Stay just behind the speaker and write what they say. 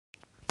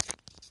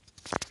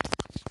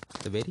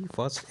The very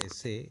first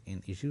essay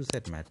in Issues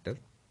That Matter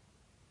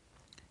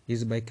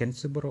is by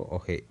Kenzaburo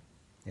Oe,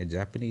 a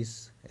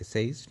Japanese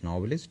essayist,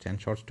 novelist,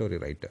 and short story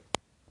writer.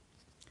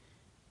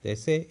 The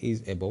essay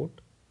is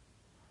about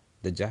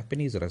the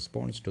Japanese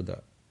response to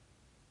the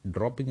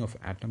dropping of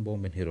atom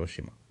bomb in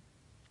Hiroshima.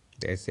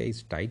 The essay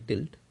is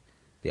titled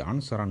The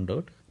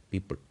Unsurrendered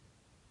People.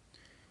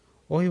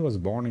 Oe was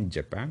born in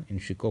Japan, in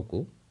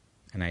Shikoku,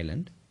 an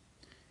island,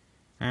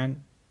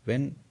 and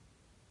when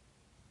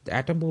the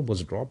atom bomb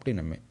was dropped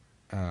in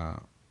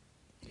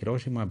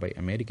Hiroshima by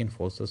American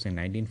forces in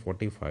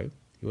 1945,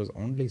 he was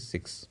only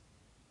 6.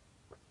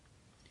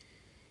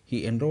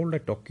 He enrolled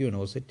at Tokyo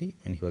University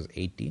when he was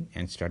 18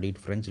 and studied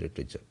French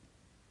literature.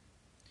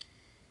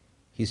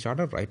 He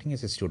started writing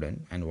as a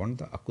student and won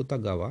the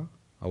Akutagawa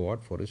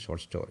Award for his short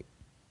story,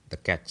 The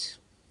Catch.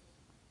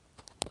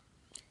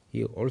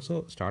 He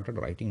also started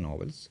writing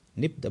novels,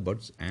 Nip the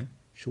Buds and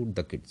Shoot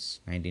the Kids,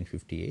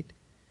 1958,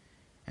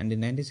 and in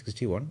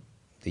 1961,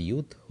 The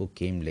Youth Who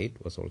Came Late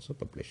was also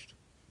published.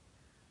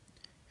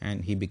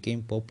 And he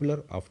became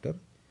popular after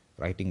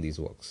writing these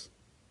works.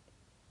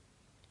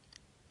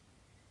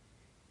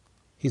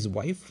 His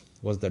wife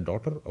was the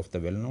daughter of the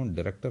well-known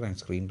director and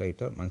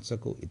screenwriter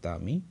Mansaku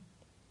Itami,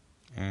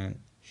 and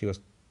she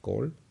was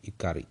called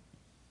Ikari.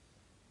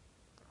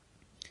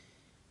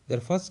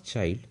 Their first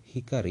child,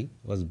 Hikari,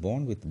 was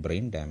born with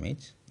brain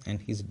damage, and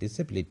his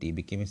disability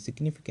became a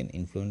significant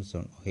influence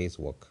on Oe's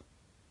work.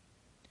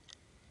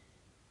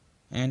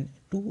 And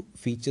two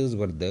features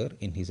were there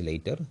in his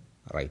later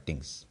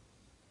writings.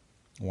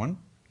 One,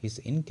 his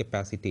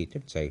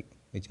incapacitated child,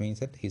 which means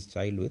that his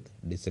child with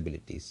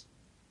disabilities.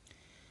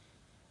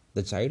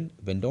 The child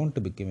went on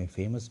to become a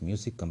famous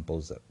music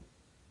composer.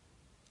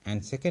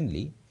 And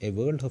secondly, a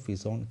world of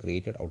his own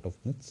created out of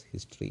myths,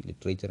 history,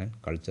 literature,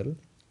 and cultural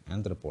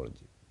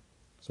anthropology.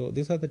 So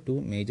these are the two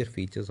major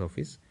features of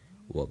his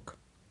work.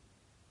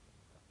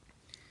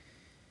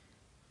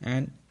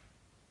 And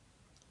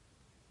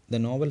the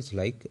novels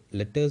like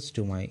Letters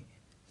to My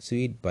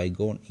Sweet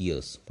Bygone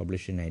Years,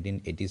 published in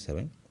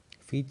 1987,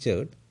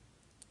 featured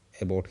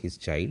about his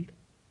child,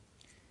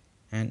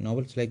 and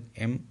novels like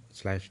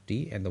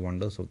M/T and the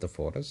Wonders of the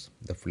Forest,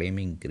 The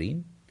Flaming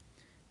Green,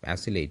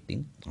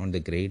 Vacillating on the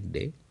Great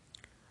Day,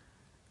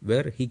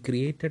 where he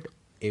created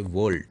a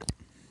world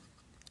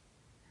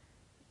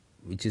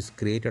which is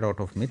created out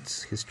of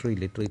myths, history,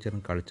 literature,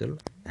 and cultural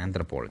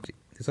anthropology.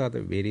 These are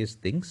the various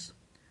things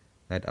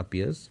that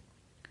appears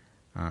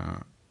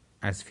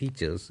as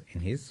features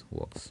in his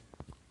works.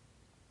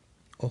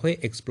 Oe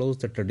explores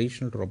the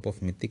traditional trope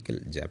of mythical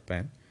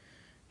Japan,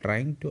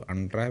 trying to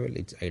unravel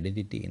its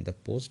identity in the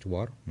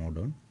post-war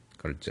modern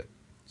culture.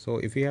 So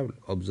if you have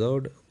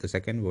observed the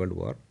Second World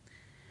War,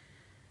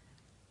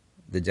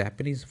 the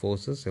Japanese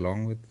forces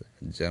along with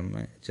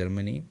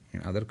Germany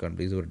and other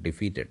countries were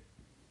defeated.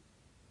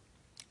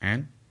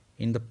 And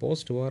in the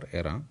post-war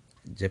era,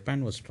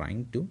 Japan was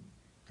trying to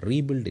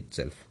rebuild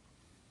itself.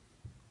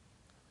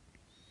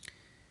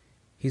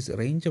 His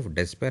range of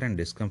despair and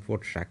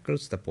discomfort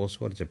shackles the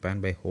post-war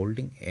Japan by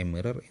holding a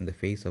mirror in the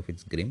face of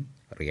its grim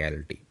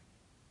reality,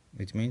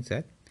 which means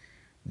that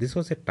this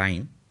was a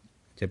time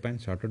Japan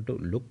started to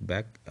look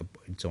back at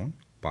its own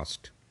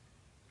past.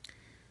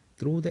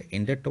 Through the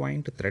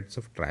intertwined threads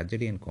of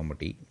tragedy and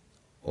comedy,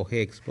 Oe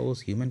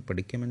explores human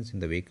predicaments in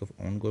the wake of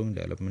ongoing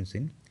developments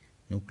in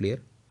nuclear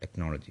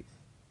technology.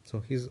 So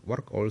his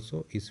work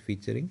also is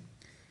featuring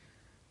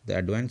the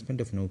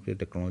advancement of nuclear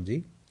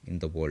technology in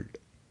the world.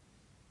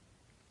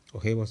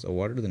 Oe was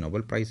awarded the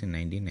Nobel Prize in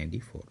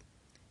 1994.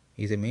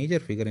 He is a major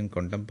figure in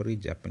contemporary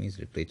Japanese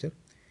literature,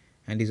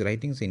 and his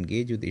writings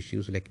engage with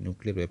issues like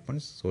nuclear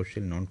weapons,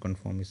 social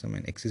nonconformism,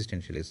 and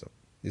existentialism.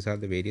 These are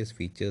the various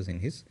features in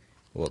his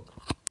work.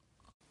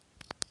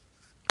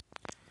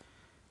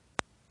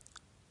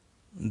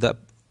 The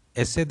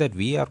essay that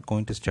we are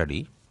going to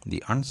study,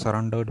 The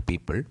Unsurrendered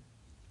People,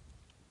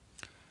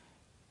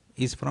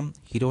 is from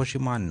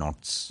Hiroshima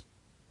Notes,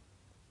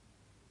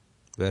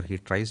 where he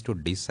tries to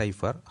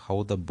decipher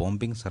how the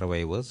bombing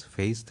survivors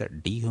face the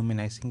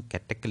dehumanizing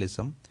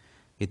cataclysm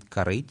with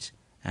courage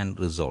and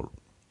resolve.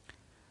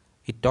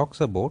 It talks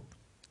about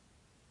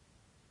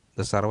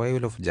the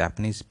survival of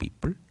Japanese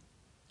people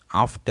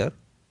after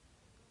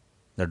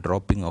the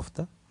dropping of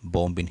the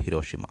bomb in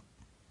Hiroshima.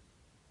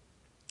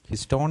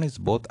 His tone is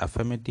both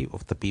affirmative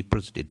of the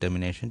people's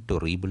determination to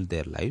rebuild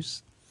their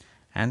lives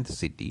and the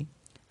city,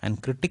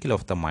 and critical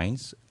of the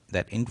minds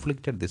that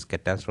inflicted this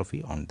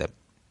catastrophe on them.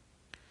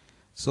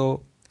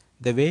 So,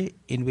 the way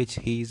in which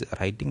he is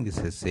writing this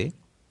essay,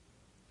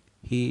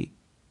 he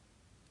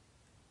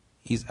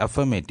is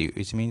affirmative,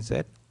 which means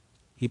that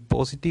he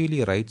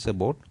positively writes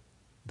about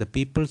the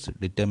people's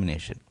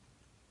determination,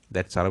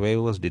 that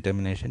survivors'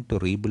 determination to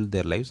rebuild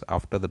their lives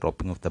after the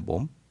dropping of the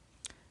bomb,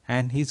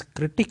 and he is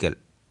critical,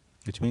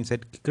 which means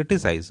that he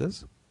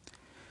criticizes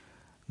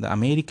the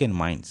American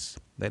minds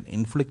that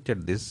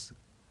inflicted this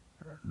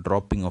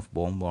dropping of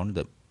bomb on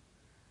them.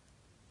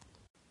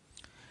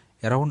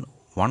 Around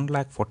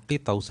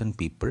 140,000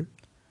 people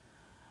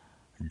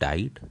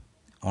died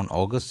on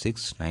August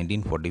 6,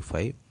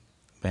 1945,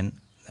 when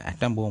the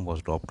atom bomb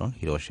was dropped on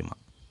Hiroshima.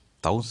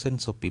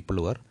 Thousands of people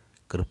were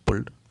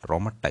crippled,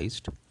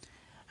 traumatized,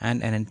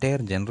 and an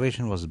entire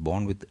generation was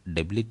born with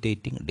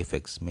debilitating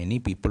defects. Many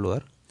people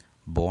were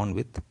born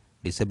with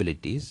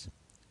disabilities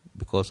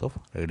because of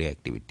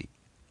radioactivity.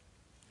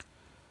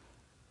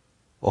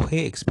 Oe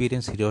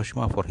experienced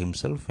Hiroshima for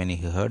himself when he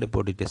heard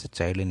about it as a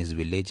child in his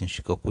village in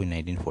Shikoku in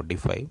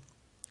 1945,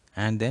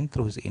 and then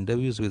through his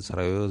interviews with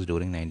survivors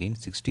during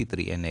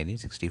 1963 and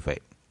 1965.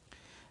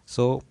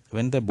 So,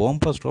 when the bomb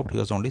was dropped, he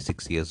was only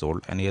 6 years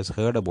old and he has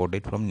heard about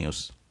it from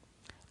news.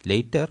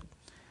 Later,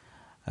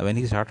 when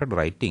he started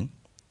writing,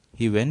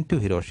 he went to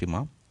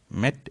Hiroshima,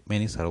 met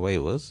many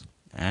survivors,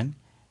 and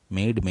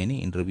made many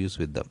interviews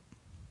with them.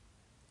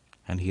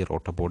 And he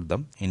wrote about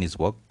them in his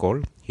work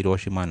called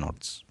Hiroshima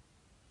Notes.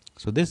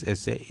 So, this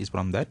essay is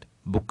from that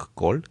book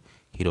called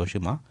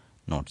Hiroshima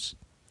Notes.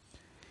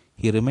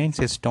 He remains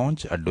a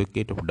staunch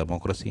advocate of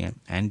democracy and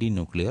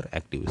anti-nuclear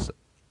activism.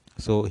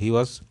 So, he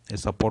was a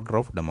supporter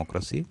of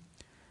democracy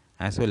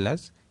as well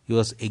as he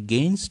was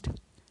against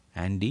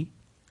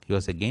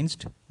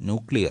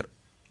nuclear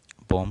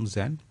bombs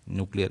and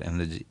nuclear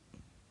energy.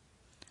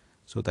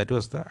 So, that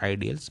was the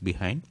ideals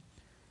behind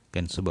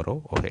Kenzaburo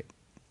Oe.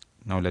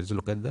 Now, let us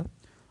look at the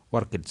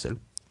work itself.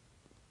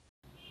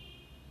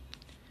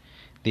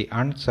 The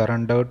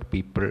Unsurrendered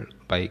People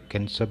by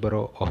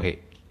Kenzaburo Oe.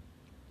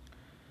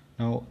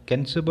 Now,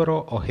 Kenzaburo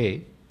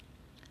Oe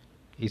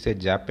is a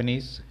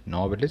Japanese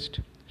novelist,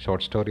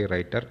 short story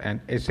writer,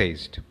 and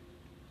essayist.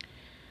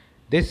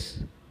 This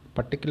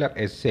particular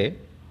essay,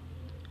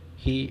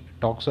 he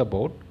talks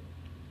about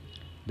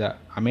the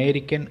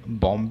American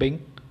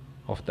bombing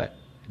of the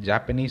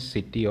Japanese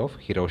city of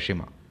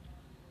Hiroshima.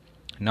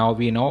 Now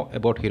we know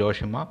about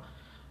Hiroshima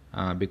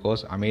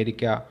because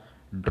America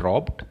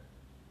dropped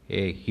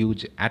a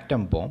huge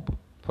atom bomb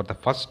for the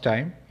first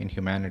time in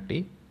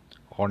humanity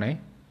on a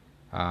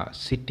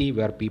city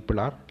where people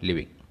are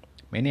living.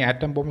 Many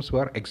atom bombs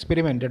were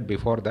experimented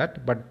before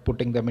that, but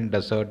putting them in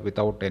desert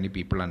without any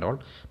people and all.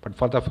 But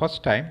for the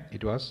first time,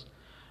 it was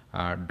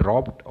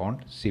dropped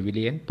on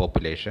civilian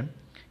population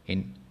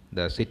in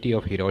the city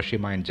of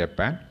Hiroshima in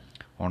Japan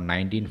on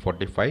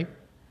 1945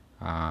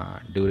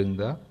 during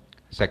the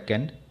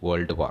Second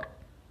World War.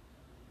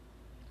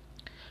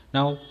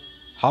 Now,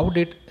 how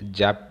did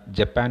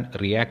Japan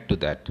react to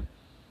that?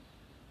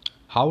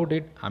 How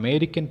did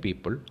American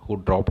people who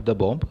dropped the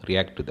bomb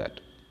react to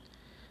that?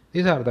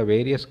 These are the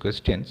various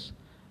questions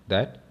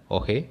that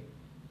Oe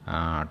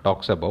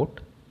talks about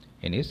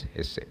in his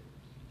essay.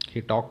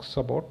 He talks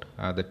about,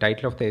 the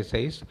title of the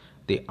essay is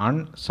The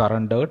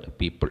Unsurrendered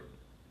People.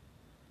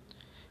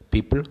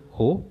 People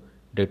who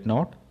did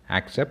not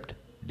accept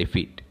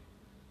defeat.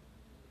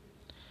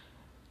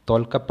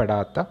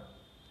 തോൽക്കപ്പെടാത്ത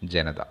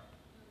ജനത,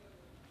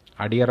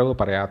 അടിയറവ്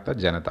പറയാത്ത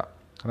ജനത,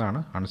 അതാണ്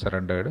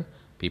unsurrendered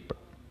people.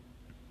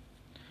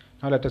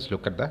 Now let us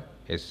look at the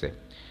essay.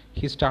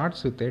 He starts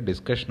with a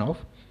discussion of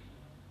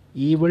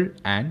evil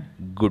and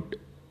good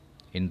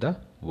in the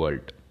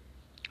world.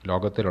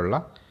 ലോകത്തിലുള്ള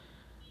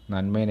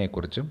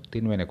നന്മയെക്കുറിച്ചും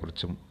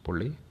തിന്മയെക്കുറിച്ചും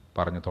പുള്ളി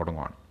പറഞ്ഞു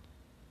തുടങ്ങുകയാണ്.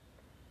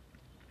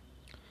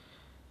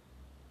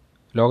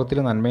 ലോകത്തിൽ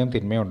നന്മയും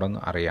തിന്മയും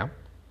ഉണ്ടെന്ന് അറിയാം.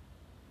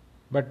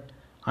 ബട്ട്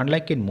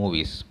അൺലൈക്ക് ഇൻ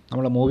മൂവീസ്,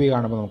 നമ്മൾ മൂവി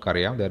കാണുമ്പോൾ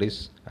നമുക്കറിയാം there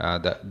is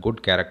the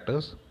good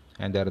characters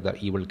and there are the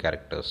evil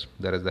characters.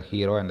 There is the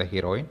hero and the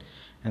heroine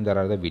and there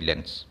are the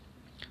villains.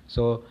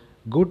 So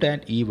good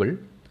and evil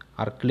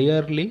are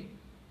clearly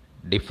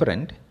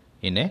different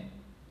in a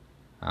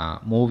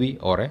movie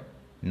or a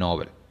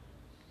novel.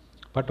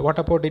 But what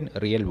about in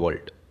real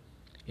world?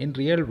 In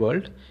real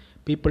world,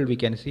 people we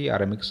can see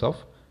are a mix of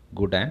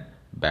good and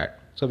bad.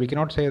 So we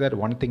cannot say that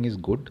one thing is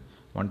good,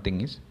 one thing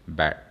is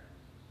bad.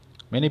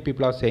 Many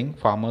people are saying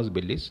farmer's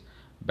bill is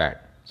bad.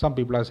 Some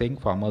people are saying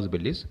farmer's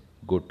bill is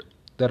good.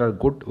 There are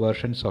good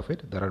versions of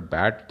it, there are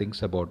bad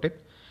things about it.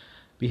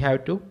 We have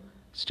to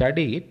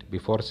study it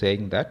before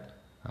saying that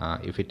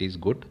if it is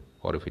good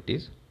or if it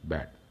is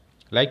bad.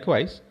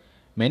 Likewise,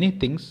 many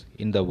things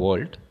in the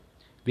world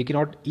we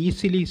cannot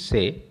easily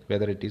say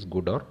whether it is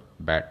good or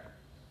bad.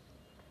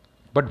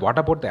 But what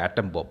about the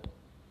atom bomb?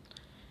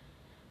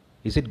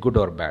 Is it good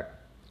or bad?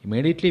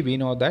 Immediately we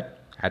know that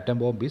atom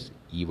bomb is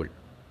evil.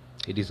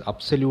 It is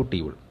absolute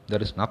evil.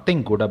 There is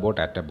nothing good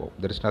about atom bomb.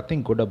 There is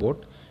nothing good about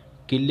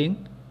killing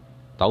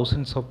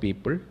thousands of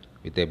people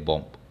with a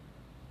bomb.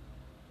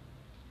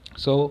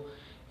 So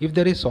if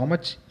there is so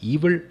much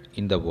evil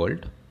in the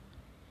world,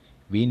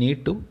 we need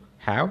to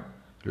have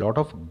a lot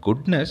of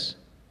goodness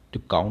to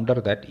counter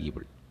that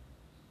evil.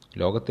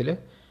 ലോകത്തിൽ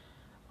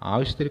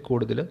ആവശ്യത്തിൽ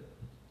കൂടുതൽ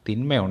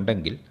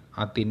തിന്മയുണ്ടെങ്കിൽ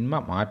ആ തിന്മ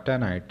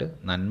മാറ്റാനായിട്ട്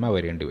നന്മ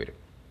വരേണ്ടി വരും.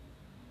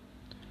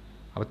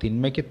 അപ്പോൾ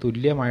തിന്മയ്ക്ക്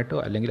തുല്യമായിട്ടോ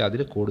അല്ലെങ്കിൽ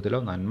അതിൽ കൂടുതലോ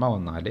നന്മ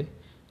വന്നാൽ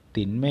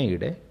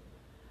തിന്മയുടെ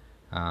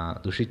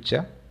ദുഷിച്ച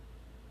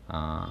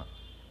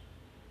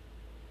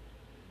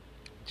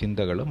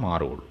ചിന്തകൾ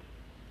മാറുകയുള്ളൂ.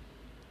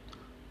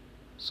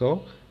 So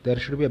there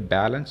should be a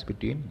balance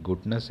between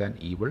goodness and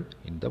evil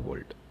in the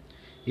world.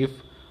 If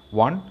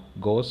one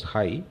goes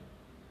high,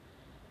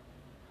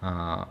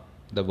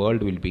 the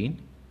world will be in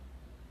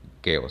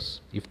chaos.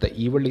 If the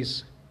evil is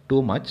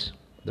too much,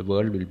 the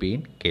world will be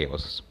in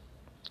chaos.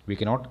 We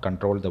cannot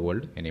control the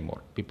world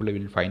anymore. People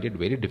will find it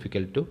very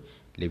difficult to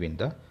live in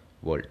the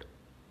world.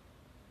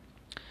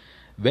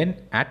 When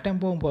atom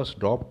bomb was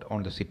dropped on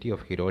the city of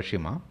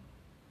Hiroshima,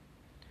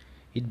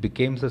 it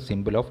became the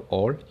symbol of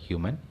all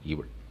human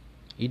evil.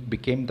 It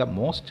became the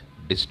most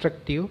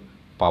destructive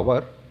power,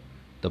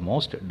 the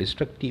most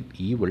destructive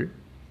evil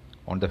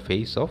on the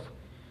face of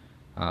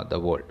the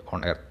world, on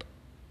earth.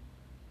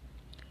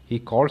 He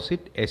calls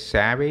it a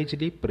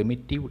savagely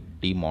primitive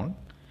demon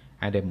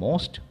and a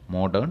most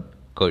modern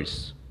curse.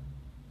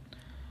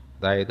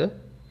 അതായത്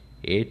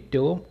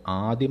ഏറ്റവും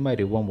ആദിമ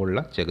രൂപമുള്ള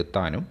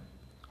ചെകുത്താനും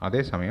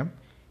അതേസമയം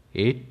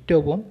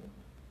ഏറ്റവും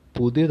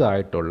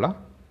പുതിയതായിട്ടുള്ള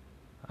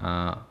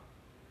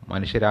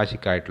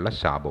മനുഷ്യരാശിക്കായിട്ടുള്ള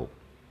ശാപവും.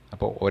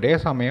 അപ്പോൾ ഒരേ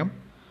സമയം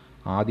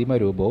ആദിമ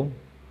രൂപവും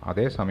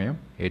അതേസമയം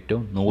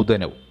ഏറ്റവും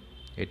നൂതനവും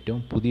ഏറ്റവും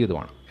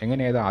പുതിയതുമാണ്.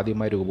 എങ്ങനെയത്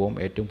ആദിമ രൂപവും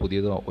ഏറ്റവും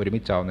പുതിയതും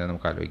ഒരുമിച്ചാവുന്നത്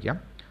നമുക്ക് ആലോചിക്കാം.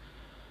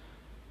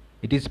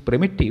 It is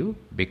primitive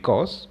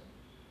because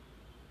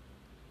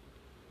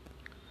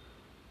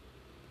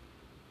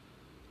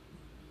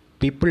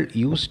people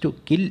used to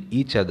kill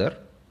each other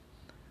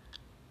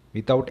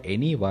without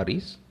any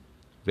worries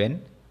when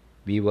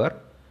we were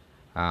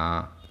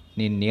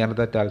in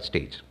Neanderthal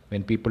stage.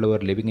 When people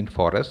were living in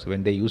forests,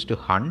 when they used to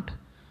hunt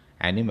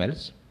animals,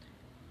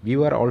 we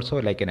were also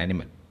like an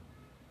animal.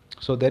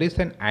 So there is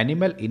an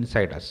animal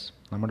inside us.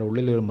 നമ്മുടെ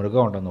ഉള്ളിൽ ഒരു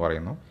മൃഗമുണ്ടെന്ന്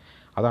പറയുന്നു.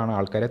 അതാണ്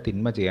ആൾക്കാരെ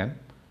തിന്മ ചെയ്യാൻ,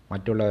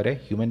 മറ്റുള്ളവരെ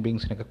human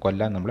ബീങ്സിനൊക്കെ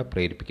കൊല്ലാൻ നമ്മളെ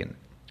പ്രേരിപ്പിക്കുന്നത്.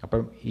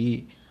 അപ്പം ഈ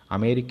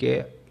അമേരിക്ക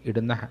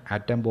ഇടുന്ന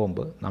ആറ്റം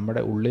ബോംബ്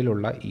നമ്മുടെ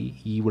ഉള്ളിലുള്ള ഈ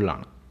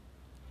ഈവിളാണ്.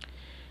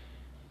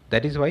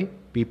 That is why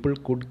people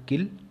could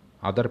kill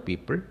other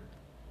people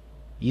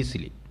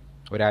easily.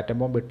 ഒരു ആറ്റം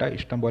ബോംബ് ഇട്ടാൽ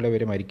ഇഷ്ടം പോലെ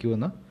പേര്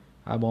മരിക്കുമെന്ന്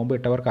ആ ബോംബ്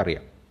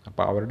ഇട്ടവർക്കറിയാം.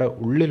 അപ്പോൾ അവരുടെ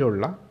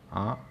ഉള്ളിലുള്ള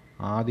ആ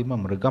ആദിമ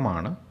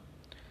മൃഗമാണ്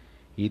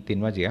ഈ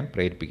തിന്മ ചെയ്യാൻ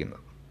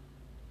പ്രേരിപ്പിക്കുന്നത്.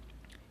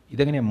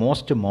 ഇതെങ്ങനെയാണ്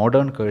മോസ്റ്റ്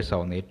മോഡേൺ കേഴ്സ്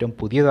ആവുന്നത്, ഏറ്റവും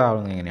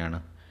പുതിയതാവുന്നത് എങ്ങനെയാണ്?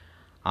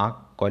 ആ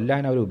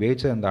കൊല്ലാൻ അവർ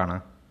ഉപയോഗിച്ചത് എന്താണ്?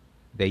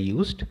 The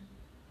used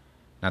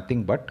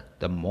nothing but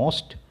the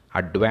most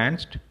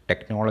advanced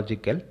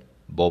technological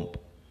bomb.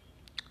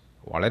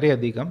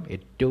 വളരെയധികം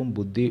ഏറ്റവും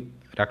ബുദ്ധി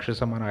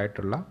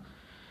രാക്ഷസന്മാരായിട്ടുള്ള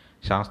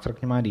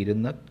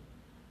ശാസ്ത്രജ്ഞന്മാരിരുന്ന്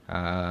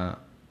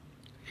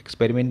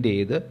എക്സ്പെരിമെൻ്റ്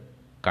ചെയ്ത്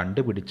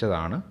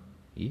കണ്ടുപിടിച്ചതാണ്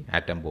ഈ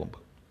ആറ്റം ബോംബ്.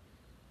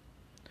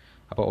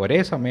 അപ്പോൾ ഒരേ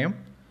സമയം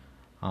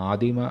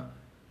ആദിമ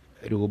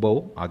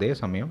രൂപവും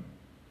അതേസമയം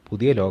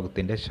പുതിയ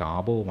ലോകത്തിൻ്റെ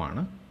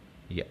ശാപവുമാണ്.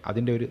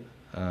 അതിൻ്റെ ഒരു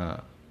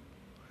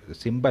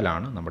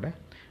സിമ്പലാണ് നമ്മുടെ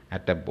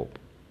atom bomb.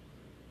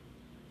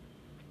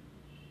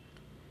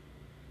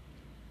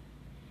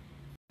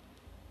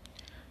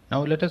 Now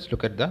let us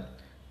look at the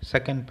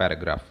second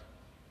paragraph.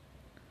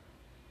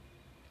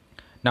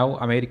 Now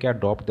America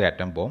dropped the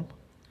atom bomb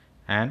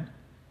and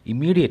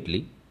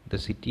immediately the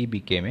city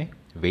became a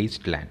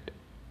wasteland.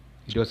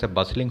 It was a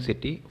bustling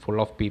city full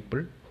of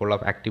people, full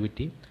of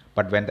activity,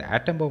 but when the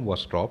atom bomb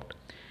was dropped,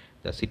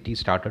 the city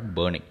started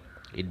burning.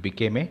 It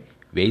became a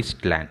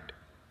wasteland.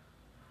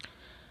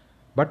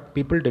 But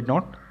people did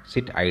not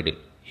sit idle.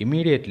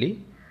 Immediately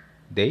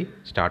they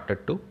started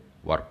to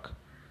work.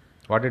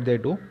 What did they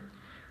do?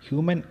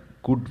 Human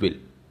goodwill.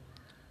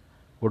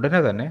 ഉടനെ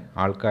തന്നെ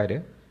ആൾക്കാർ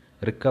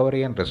recovery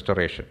and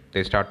restoration,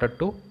 they started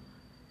to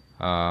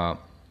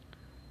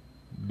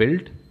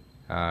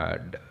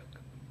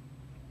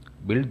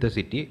build the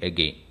city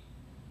again.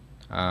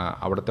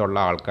 അവിടുത്തെ ഉള്ള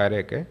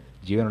ആൾക്കാരെയൊക്കെ,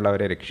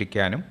 ജീവനുള്ളവരെ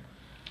രക്ഷിക്കാനും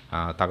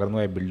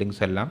തകർന്നുപോയ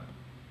buildings എല്ലാം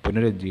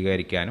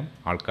പുനരുജ്ജീകരിക്കാനും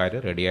ആൾക്കാർ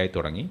റെഡിയായി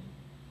തുടങ്ങി.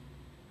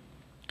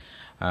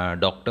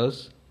 Doctors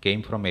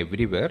came from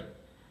everywhere.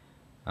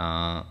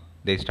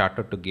 They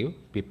started to give,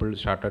 people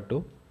started to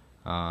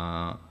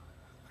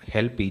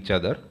help each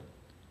other,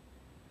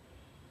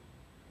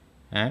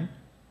 and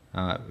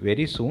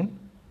very soon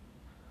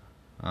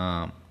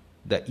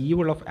the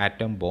evil of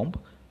atom bomb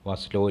was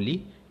slowly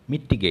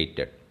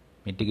mitigated.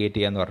 Mitigate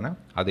ചെയ്യുക എന്ന് പറഞ്ഞാൽ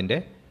അതിൻ്റെ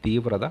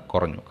തീവ്രത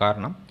കുറഞ്ഞു.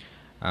 കാരണം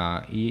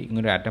ഈ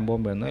ഇങ്ങനൊരു ആറ്റം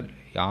ബോംബ് എന്ന്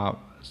ആ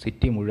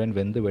സിറ്റി മുഴുവൻ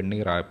വെന്ത്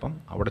വെണ്ണീറായപ്പം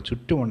അവിടെ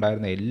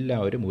ചുറ്റുമുണ്ടായിരുന്ന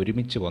എല്ലാവരും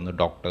ഒരുമിച്ച് വന്നു.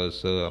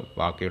 ഡോക്ടേഴ്സ്,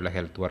 ബാക്കിയുള്ള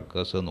ഹെൽത്ത്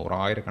വർക്കേഴ്സ്,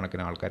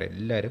 നൂറായിരക്കണക്കിന്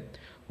ആൾക്കാരെല്ലാവരും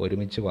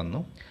ഒരുമിച്ച് വന്നു.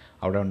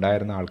 അവിടെ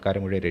ഉണ്ടായിരുന്ന ആൾക്കാരെ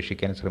മുഴുവൻ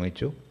രക്ഷിക്കാൻ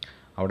ശ്രമിച്ചു.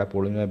 അവിടെ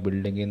പൊളിഞ്ഞ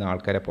ബിൽഡിങ്ങിൽ നിന്ന്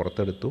ആൾക്കാരെ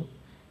പുറത്തെടുത്തു.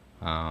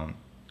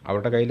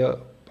 അവരുടെ കയ്യിൽ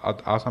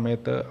ആ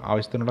സമയത്ത്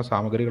ആവശ്യത്തിനുള്ള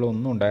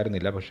സാമഗ്രികളൊന്നും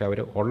ഉണ്ടായിരുന്നില്ല. പക്ഷേ അവർ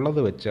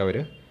ഉള്ളത് വെച്ച് അവർ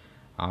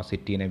ആ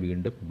സിറ്റീനെ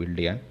വീണ്ടും ബിൽഡ്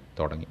ചെയ്യാൻ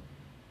തുടങ്ങി.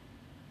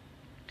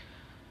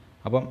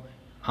 അപ്പം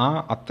ആ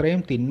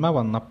അത്രയും തിന്മ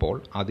വന്നപ്പോൾ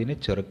അതിനെ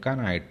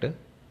ചെറുക്കാനായിട്ട്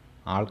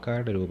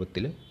ആൾക്കാരുടെ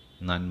രൂപത്തിൽ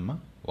നന്മ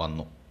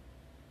വന്നു.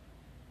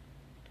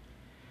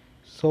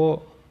 സോ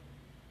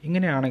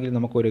ഇങ്ങനെയാണെങ്കിൽ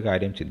നമുക്കൊരു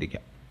കാര്യം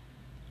ചിന്തിക്കാം.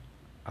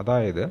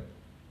 അതായത്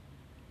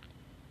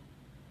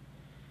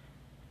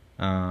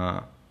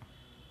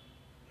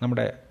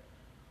നമ്മുടെ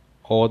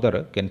ഓതർ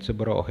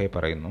കെൻസബുറോ ഒഹെ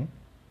പറയുന്നു,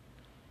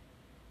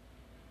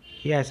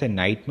 he has a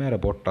nightmare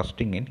about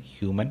trusting in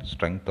human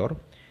strength or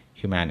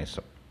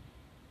humanism.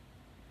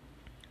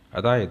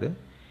 അതായത്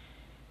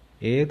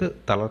ഏത്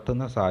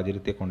തളർത്തുന്ന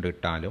സാഹചര്യത്തെ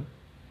കൊണ്ടിട്ടാലും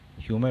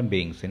ഹ്യൂമൻ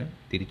ബീയിങ്സിന്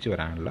തിരിച്ചു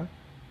വരാനുള്ള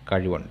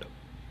കഴിവുണ്ട്.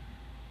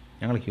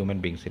 ഞങ്ങൾ ഹ്യൂമൻ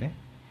ബീങ്സിനെ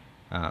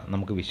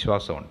നമുക്ക്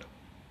വിശ്വാസമുണ്ട്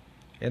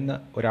എന്ന്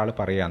ഒരാൾ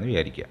പറയാമെന്ന്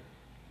വിചാരിക്കുക.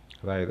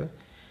 അതായത്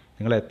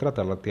നിങ്ങൾ എത്ര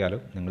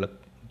തളർത്തിയാലും നിങ്ങൾ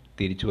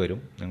തിരിച്ചു വരും,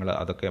 നിങ്ങൾ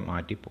അതൊക്കെ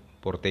മാറ്റി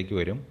പുറത്തേക്ക്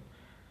വരും,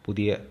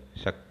 പുതിയ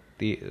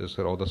ശക്തി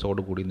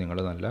സ്രോതസ്സോടു കൂടി നിങ്ങൾ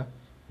നല്ല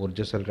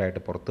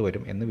ഊർജ്ജസ്വലരായിട്ട് പുറത്തു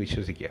വരും എന്ന്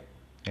വിശ്വസിക്കുക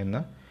എന്ന്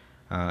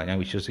ഞാൻ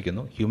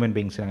വിശ്വസിക്കുന്നു. ഹ്യൂമൻ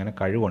ബീങ്സിന് അങ്ങനെ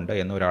കഴിവുണ്ട്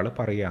എന്ന് ഒരാൾ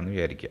പറയുകയെന്ന്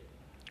വിചാരിക്കുക.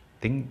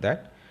 Think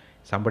that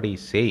somebody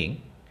is saying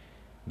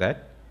that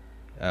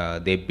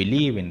they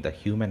believe in the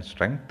human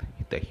strength,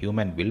 the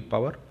human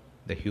willpower,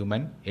 the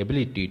human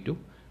ability to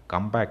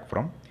come back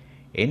from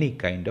any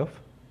kind of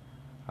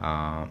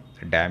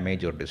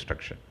damage or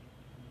destruction.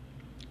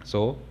 So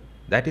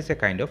that is a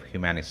kind of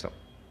humanism,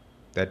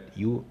 that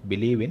you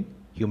believe in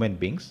human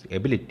beings'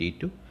 ability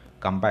to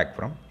come back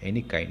from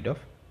any kind of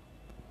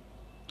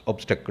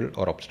obstacle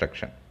or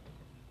obstruction.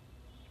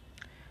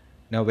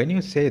 Now when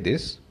you say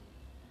this,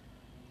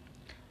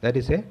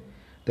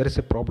 there is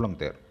a problem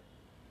there.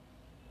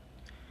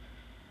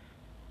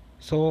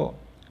 So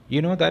you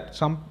know that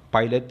some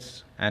pilots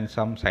and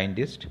some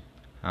scientists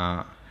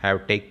have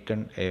taken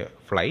a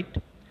flight.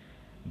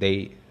 They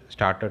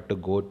started to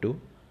go to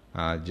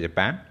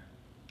Japan.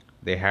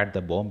 They had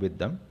the bomb with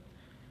them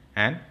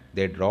and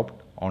they dropped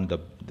on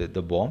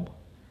the bomb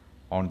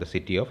on the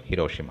city of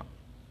Hiroshima.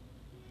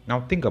 Now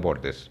think about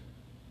this.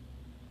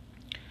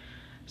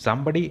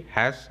 Somebody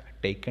has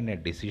taken a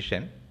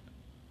decision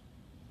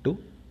to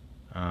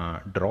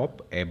drop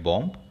a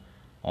bomb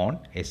on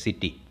a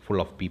city full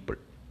of people.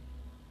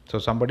 So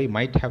somebody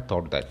might have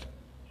thought that.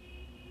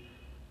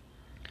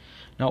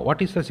 Now what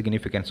is the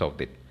significance of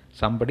it?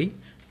 Somebody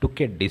took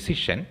a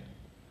decision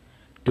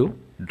to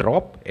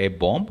drop a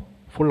bomb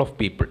full of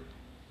people.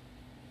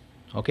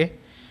 Okay?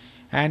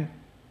 And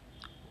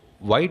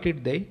why did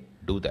they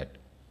do that?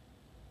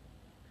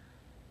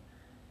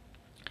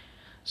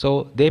 So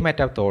they might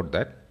have thought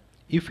that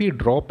if we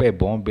drop a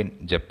bomb in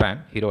Japan,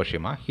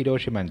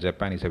 Hiroshima and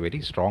Japan is a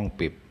very strong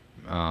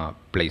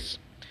place.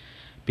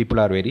 People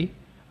are very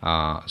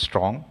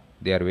strong,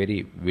 they are very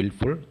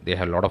willful, they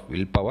have a lot of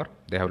willpower,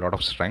 they have a lot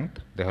of strength,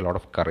 they have a lot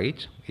of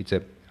courage. It's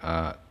a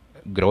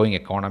growing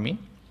economy.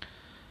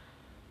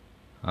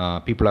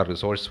 People are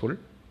resourceful,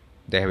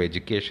 they have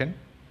education.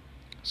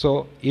 So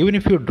even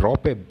if you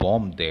drop a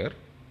bomb there,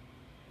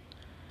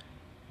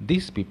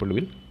 these people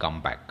will come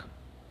back.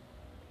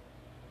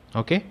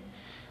 Okay?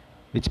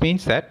 Which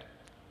means that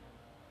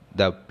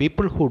the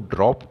people who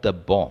dropped the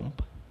bomb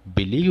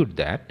believed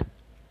that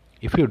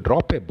if you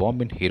drop a bomb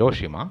in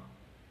Hiroshima,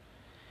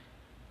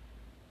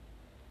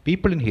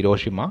 people in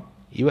Hiroshima,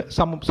 even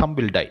some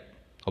will die.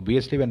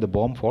 Obviously when the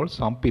bomb falls,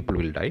 some people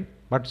will die,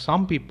 but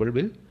some people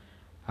will,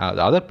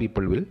 the other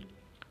people will,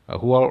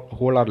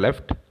 who are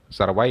left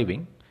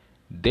surviving,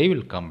 they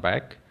will come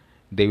back,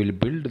 they will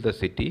build the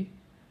city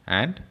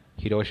and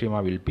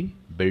Hiroshima will be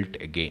built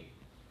again.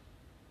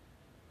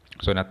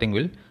 So nothing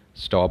will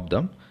stop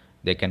them.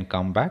 They can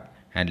come back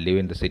and live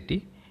in the city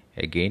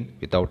again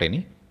without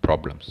any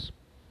problems.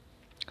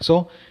 So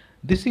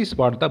this is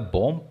what the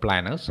bomb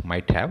planners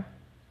might have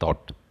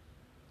thought.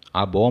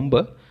 ആ bomb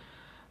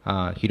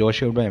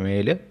ഹിരോഷിമയുടെ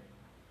മേൽ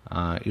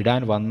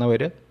ഇടാൻ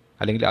വന്നവർ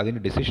അല്ലെങ്കിൽ അതിന്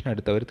decision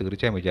എടുത്തവർ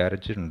തീർച്ചയായും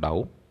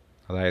വിചാരിച്ചിട്ടുണ്ടാവും.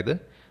 അതായത്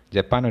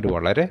Japan ഒരു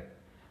വളരെ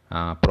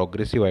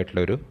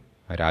പ്രോഗ്രസീവായിട്ടുള്ളൊരു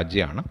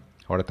രാജ്യമാണ്.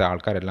 അവിടുത്തെ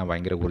ആൾക്കാരെല്ലാം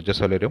ഭയങ്കര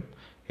ഊർജ്ജസ്വലരും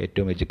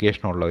ഏറ്റവും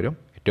എഡ്യൂക്കേഷനുള്ളവരും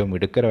ഏറ്റവും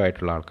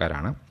മിടുക്കരുമായിട്ടുള്ള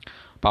ആൾക്കാരാണ്.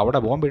 അപ്പോൾ അവിടെ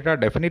ബോംബിട്ടാൽ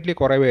ഡെഫിനറ്റ്ലി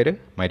കുറേ പേര്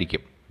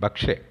മരിക്കും.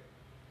 പക്ഷേ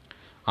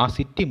ആ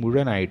സിറ്റി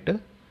മുഴുവനായിട്ട്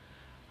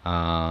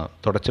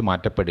തുടച്ച്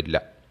മാറ്റപ്പെടില്ല.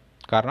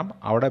 കാരണം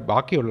അവിടെ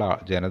ബാക്കിയുള്ള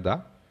ജനത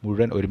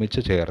മുഴുവൻ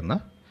ഒരുമിച്ച് ചേർന്ന്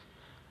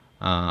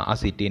ആ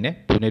സിറ്റീനെ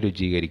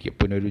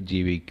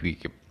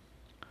പുനരുജ്ജീവിപ്പിക്കും,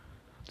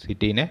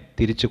 സിറ്റീനെ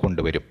തിരിച്ചു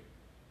കൊണ്ടുവരും.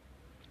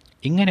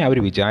 ഇങ്ങനെ അവർ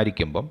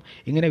വിചാരിക്കുമ്പം,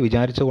 ഇങ്ങനെ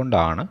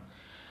വിചാരിച്ചുകൊണ്ടാണ്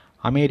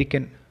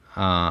അമേരിക്കൻ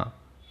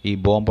ഈ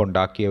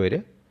ബോംബുണ്ടാക്കിയവർ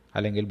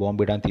അല്ലെങ്കിൽ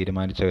ബോംബിടാൻ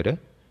തീരുമാനിച്ചവർ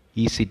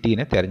ഈ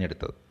സിറ്റീനെ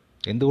തിരഞ്ഞെടുത്തത്.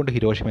 എന്തുകൊണ്ട്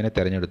ഹിരോഷിമയെ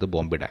തിരഞ്ഞെടുത്ത്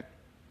ബോംബിടാൻ?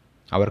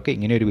 അവർക്ക്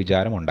ഇങ്ങനെയൊരു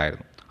വിചാരം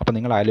ഉണ്ടായിരുന്നു. അപ്പോൾ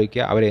നിങ്ങൾ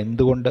ആലോചിക്കുക,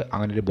 അവരെന്തുകൊണ്ട്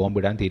അങ്ങനെ ഒരു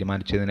ബോംബിടാൻ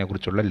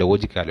തീരുമാനിച്ചതിനെക്കുറിച്ചുള്ള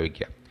ലോജിക്ക്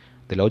ആലോചിക്കുക.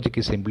 The logic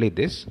is simply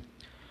this: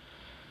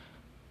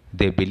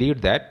 they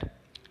believed that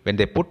when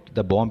they put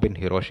the bomb in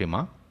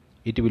Hiroshima,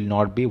 it will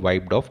not be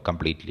wiped off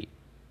completely.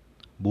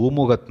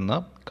 ഭൂമുഖത്ത് നിന്ന്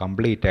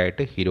കംപ്ലീറ്റ്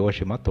ആയിട്ട്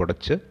ഹിരോഷിമ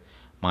തുടച്ച്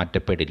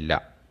മാറ്റപ്പെടില്ല.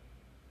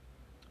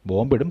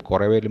 ബോംബിടും,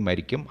 കുറേ പേരും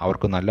മരിക്കും,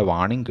 അവർക്ക് നല്ല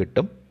വാണിംഗ്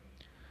കിട്ടും,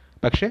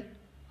 പക്ഷേ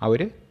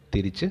അവർ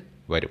തിരിച്ച്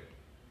വരും.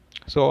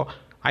 So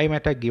I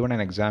might have given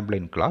an example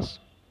in class.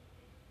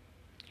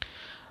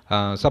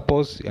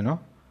 Suppose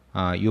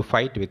you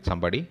fight with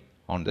somebody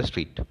on the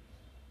street.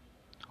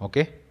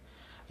 Okay,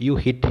 you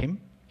hit him,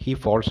 he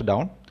falls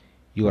down,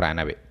 you ran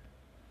away.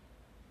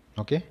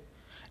 Okay,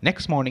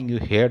 next morning you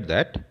heard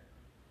that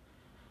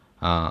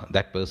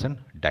that person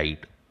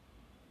died.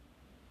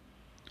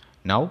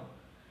 Now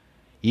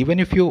even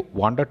if you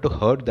wanted to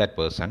hurt that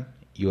person,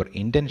 your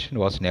intention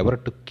was never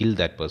to kill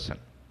that person.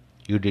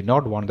 You did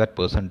not want that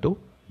person to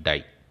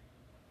die.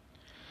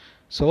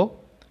 So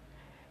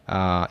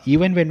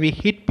even when we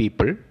hit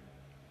people,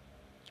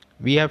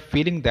 we have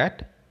feeling that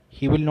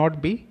he will not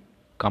be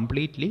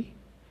completely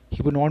he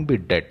will not be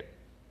dead.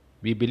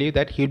 We believe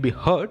that he will be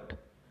hurt,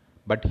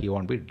 but he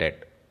won't be dead.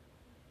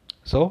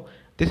 So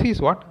this is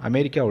what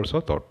America also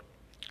thought.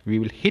 We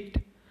will hit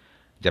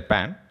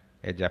Japan,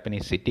 a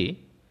Japanese city,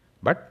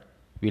 but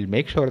we will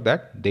make sure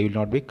that they will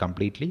not be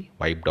completely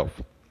wiped off.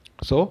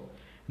 So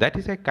that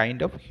is a kind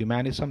of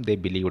humanism they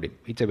believed in.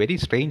 It's a very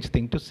strange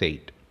thing to say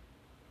it.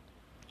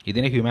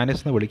 ഇതിനെ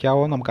humanism എന്ന്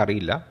വിളിക്കാവോ എന്ന്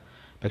നമുക്കറിയില്ല.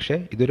 പക്ഷേ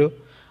ഇതൊരു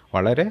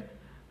വളരെ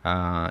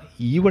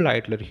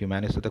ഈവിളായിട്ടുള്ളൊരു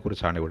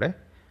ഹ്യൂമാനിസത്തെക്കുറിച്ചാണ് ഇവിടെ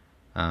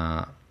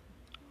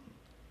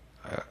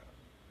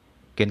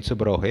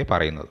കെൻസുബറോ ഓയെ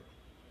പറയുന്നത്.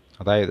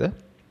 അതായത്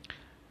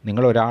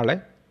നിങ്ങളൊരാളെ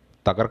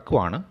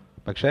തകർക്കുവാണ്,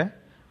 പക്ഷേ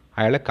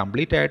അയാളെ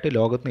കംപ്ലീറ്റ് ആയിട്ട്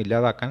ലോകത്ത് നിന്ന്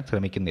ഇല്ലാതാക്കാൻ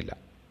ശ്രമിക്കുന്നില്ല.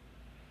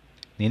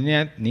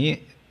 നീ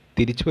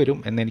തിരിച്ചു വരും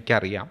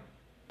എന്നെനിക്കറിയാം,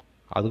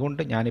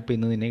 അതുകൊണ്ട് ഞാനിപ്പോൾ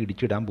ഇന്ന് നിന്നെ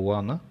ഇടിച്ചിടാൻ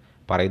പോവാമെന്ന്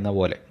പറയുന്ന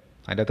പോലെ.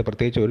 അതിൻ്റെ അകത്ത്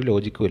പ്രത്യേകിച്ച് ഒരു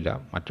ലോജിക്കും ഇല്ല.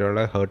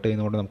 മറ്റൊരാളെ ഹേർട്ട്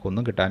ചെയ്യുന്നതുകൊണ്ട്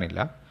നമുക്കൊന്നും കിട്ടാനില്ല.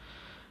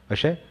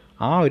 പക്ഷേ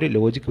ആ ഒരു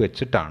ലോജിക്ക്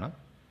വെച്ചിട്ടാണ്,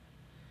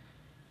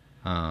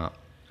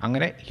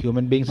 അങ്ങനെ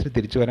ഹ്യൂമൻ ബീങ്സിന്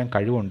തിരിച്ചു വരാൻ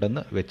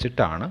കഴിവുണ്ടെന്ന്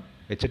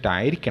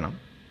വെച്ചിട്ടായിരിക്കണം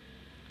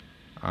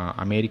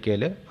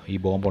അമേരിക്കയിൽ ഈ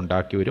ബോംബ്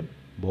ഉണ്ടാക്കിയവരും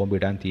ബോംബ്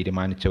ഇടാൻ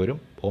തീരുമാനിച്ചവരും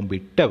ബോംബ്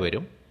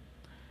ഇട്ടവരും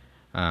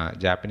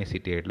ജാപ്പനീസ്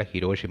സിറ്റി ആയിട്ടുള്ള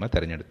ഹിരോഷിമ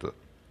തിരഞ്ഞെടുത്തത്.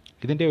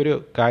 ഇതിൻ്റെ ഒരു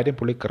കാര്യം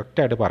പുള്ളി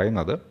കറക്റ്റായിട്ട്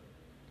പറയുന്നത്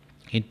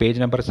in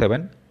page number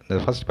 7,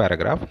 the first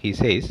paragraph, he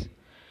says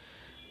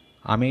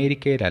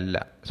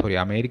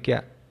America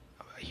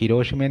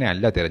ഹിരോഷിമേനെ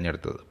അല്ല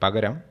തിരഞ്ഞെടുത്തത്.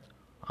 പകരം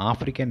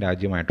ആഫ്രിക്കൻ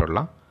രാജ്യമായിട്ടുള്ള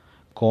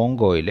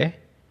കോങ്കോയിലെ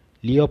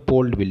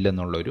ലിയോപോൾഡ് വില്ല്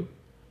എന്നുള്ളൊരു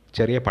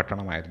ചെറിയ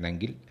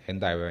പട്ടണമായിരുന്നെങ്കിൽ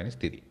എന്തായിരുന്നു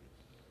സ്ഥിതി.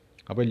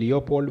 അപ്പോൾ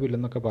ലിയോപോൾഡ് വില്ല്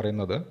എന്നൊക്കെ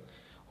പറയുന്നത്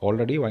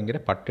ഓൾറെഡി ഭയങ്കര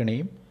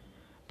പട്ടിണിയും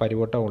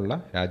പരിവട്ടമുള്ള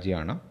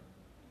രാജ്യമാണ്.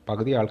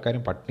 പകുതി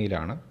ആൾക്കാരും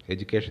പട്ടിണിയിലാണ്,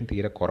 എഡ്യൂക്കേഷൻ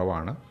തീരെ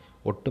കുറവാണ്,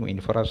 ഒട്ടും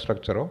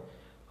ഇൻഫ്രാസ്ട്രക്ചറോ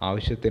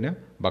ആവശ്യത്തിന്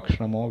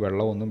ഭക്ഷണമോ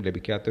വെള്ളമോ ഒന്നും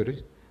ലഭിക്കാത്തൊരു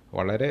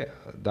വളരെ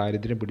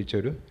ദാരിദ്ര്യം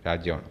പിടിച്ചൊരു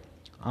രാജ്യമാണ്.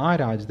 ആ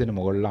രാജ്യത്തിന്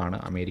മുകളിലാണ്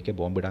അമേരിക്ക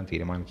ബോംബിടാൻ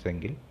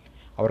തീരുമാനിച്ചതെങ്കിൽ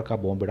അവർക്ക് ആ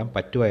ബോംബിടാൻ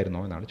പറ്റുമായിരുന്നോ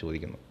എന്നാണ്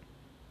ചോദിക്കുന്നത്.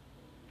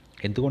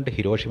 എന്തുകൊണ്ട്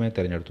ഹിരോഷിമയെ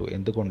തിരഞ്ഞെടുത്തു?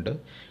 എന്തുകൊണ്ട്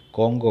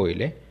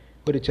കോങ്കോയിലെ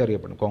ഒരു ചെറിയ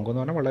കോങ്കോ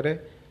എന്ന് പറഞ്ഞാൽ വളരെ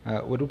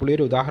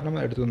പുള്ളിയൊരു ഉദാഹരണം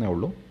എടുത്തതേ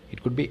ഉള്ളൂ.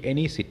 It could be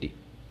any city.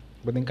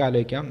 അപ്പോൾ നിങ്ങൾക്ക്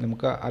ആലോചിക്കാം,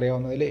 നമുക്ക്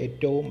അറിയാവുന്നതിൽ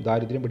ഏറ്റവും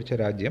ദാരിദ്ര്യം പിടിച്ച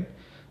രാജ്യം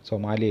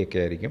സൊമാലിയൊക്കെ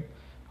ആയിരിക്കും.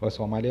 അപ്പോൾ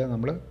സൊമാലിയ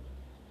നമ്മൾ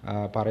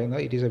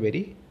പറയുന്നത് it is A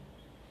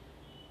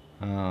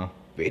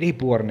very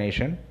poor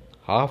nation.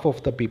 Half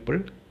of the people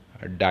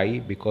dye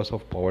because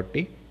of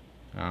poverty.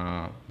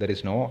 There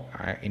is no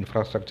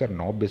infrastructure,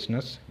 no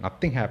business,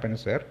 nothing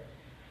happens there,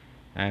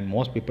 and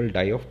most people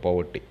dye of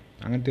poverty.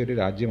 അങ്ങനത്തെ ഒരു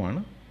രാജ്യമാണ്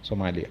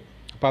സൊമാലിയ.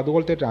 അപ്പോൾ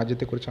അതുപോലത്തെ ഒരു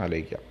രാജ്യത്തെക്കുറിച്ച്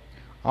ആലോചിക്കാം.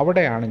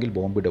 അവിടെയാണെങ്കിൽ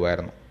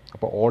ബോംബിടുമായിരുന്നു.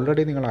 അപ്പോൾ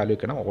ഓൾറെഡി നിങ്ങൾ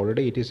ആലോചിക്കണം,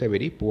 already it is A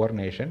very poor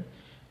nation,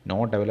 no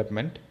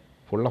development,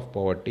 full of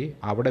poverty.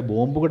 അവിടെ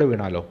ബോംബ് കൂടെ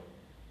വീണാലോ,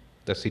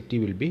 the city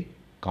will be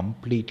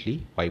completely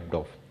wiped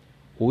of.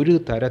 ഒരു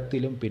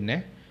തരത്തിലും പിന്നെ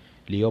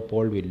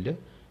ലിയോപോൾഡ് വില്ല്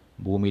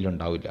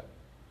ഭൂമിയിലുണ്ടാവില്ല.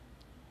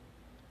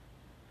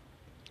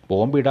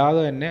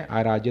 ബോംബിടാതെ തന്നെ ആ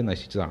രാജ്യം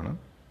നശിച്ചതാണ്.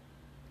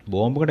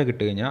 ബോംബ് കൂടെ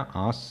കിട്ടുകഴിഞ്ഞാൽ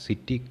ആ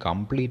സിറ്റി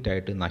കംപ്ലീറ്റ്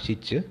ആയിട്ട്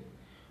നശിച്ച്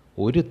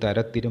ഒരു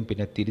തരത്തിലും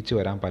പിന്നെ തിരിച്ചു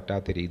വരാൻ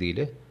പറ്റാത്ത രീതിയിൽ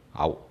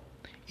ആവും.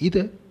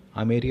 ഇത്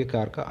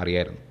അമേരിക്കക്കാർക്ക്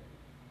അറിയായിരുന്നു.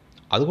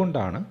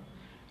 അതുകൊണ്ടാണ്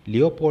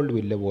ലിയോപോൾഡ്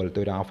വില്ല പോലത്തെ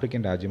ഒരു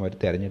ആഫ്രിക്കൻ രാജ്യം അവർ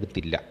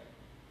തിരഞ്ഞെടുത്തില്ല.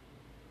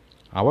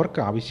 അവർക്ക്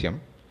ആവശ്യം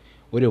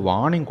ഒരു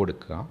വാണിംഗ്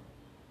കൊടുക്കുക.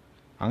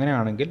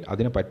 അങ്ങനെയാണെങ്കിൽ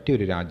അതിന്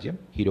പറ്റിയൊരു രാജ്യം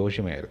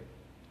ഹിരോഷിമയായിരുന്നു.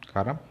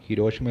 കാരണം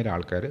ഹിരോഷിമയിലെ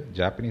ആൾക്കാർ,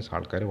 ജാപ്പനീസ്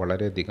ആൾക്കാർ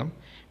വളരെയധികം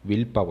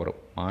വിൽ പവറും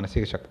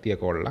മാനസിക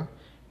ശക്തിയൊക്കെ ഉള്ള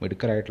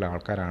മിടുക്കരായിട്ടുള്ള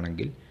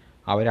ആൾക്കാരാണെങ്കിൽ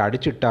അവരെ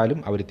അടിച്ചിട്ടാലും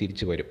അവർ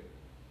തിരിച്ചു വരും.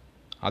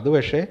 അത്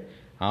പക്ഷേ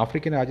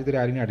ആഫ്രിക്കൻ രാജ്യത്തിൽ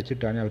ആരെങ്കിലും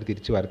അടിച്ചിട്ടാലും അവർ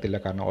തിരിച്ചു വരത്തില്ല.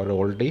 കാരണം അവർ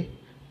ഓൾറെഡി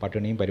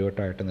പട്ടിണിയും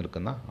പരിവട്ടമായിട്ട്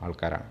നിൽക്കുന്ന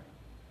ആൾക്കാരാണ്.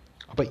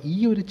 അപ്പോൾ ഈ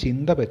ഒരു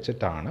ചിന്ത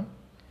വെച്ചിട്ടാണ്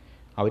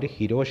അവർ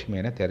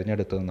ഹിരോഷിമേനെ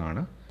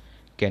തിരഞ്ഞെടുത്തതെന്നാണ്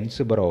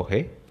കെൻസുബറോ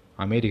ഓയെ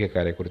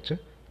അമേരിക്കക്കാരെക്കുറിച്ച്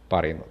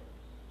പറയുന്നത്.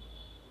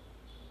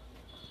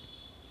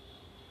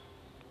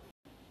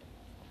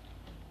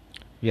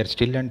 We are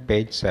still on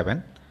page 7,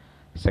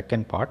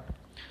 second part.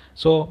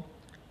 So,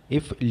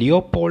 if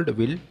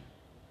Leopoldville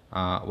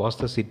was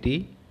the city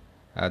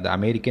the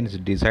Americans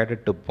decided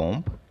to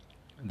bomb,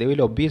 they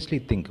will obviously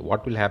think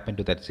what will happen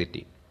to that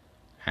city.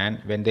 And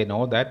when they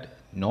know that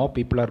no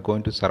people are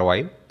going to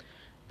survive,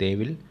 they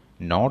will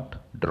not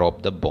drop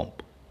the bomb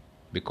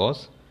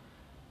because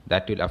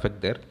that will affect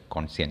their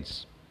conscience.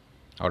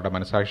 അവരുടെ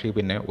മനസാക്ഷി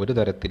പിന്നെ ഒരു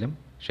തരത്തിലും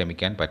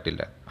ക്ഷമിക്കാൻ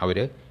പറ്റില്ല. അവർ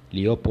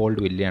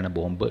Leopold വില്ലയാണ്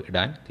bomb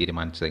ഇടാൻ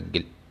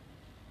തീരുമാനിച്ചതെങ്കിൽ.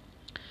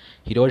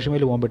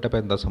 ഹിരോഷിമയിൽ ബോംബിട്ടപ്പോൾ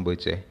എന്താ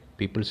സംഭവിച്ചത്?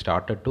 People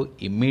started to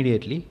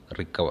immediately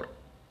recover.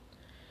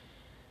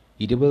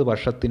 20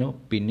 വർഷത്തിനു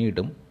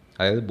പിന്നീടും,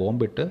 അതായത്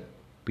ബോംബിട്ട്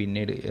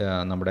പിന്നീട്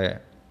നമ്മുടെ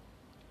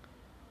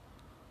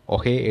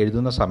ഒഹെ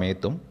എഴുതുന്ന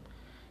സമയത്തും,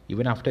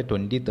 even after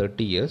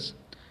 20-30 years,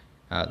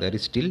 there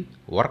is still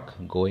work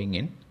going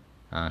in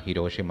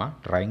Hiroshima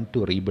trying to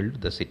rebuild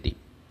the city.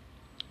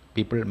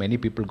 Many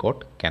people got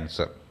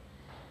cancer.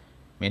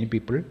 Many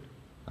people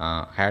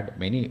had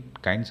many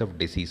kinds of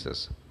diseases.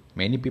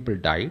 Many people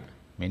died.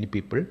 Many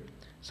people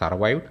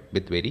survived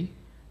with very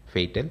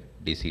fatal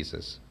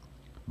diseases.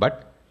 But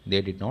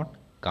they did not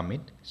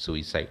commit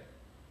suicide.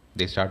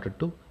 They started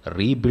to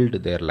rebuild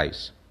their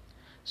lives.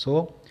 So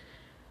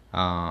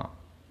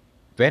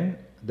when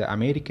the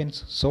Americans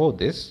saw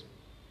this,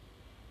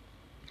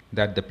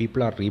 that the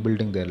people are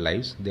rebuilding their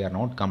lives, they are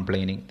not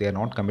complaining, they are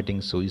not committing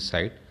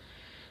suicide,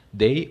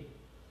 they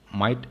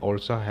might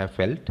also have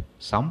felt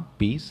some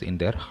peace in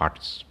their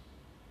hearts.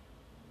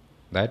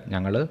 That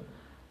ഞങ്ങൾ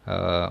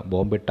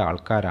ബോംബിട്ട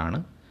ആൾക്കാരാണ്,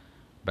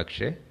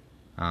 പക്ഷേ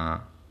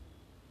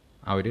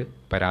അവർ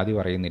പരാതി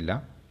പറയുന്നില്ല,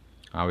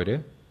 അവർ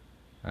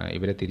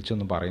ഇവരെ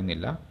തിരിച്ചൊന്നും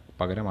പറയുന്നില്ല,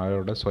 പകരം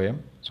അവരുടെ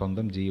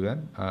സ്വന്തം ജീവൻ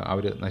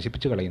അവർ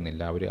നശിപ്പിച്ച്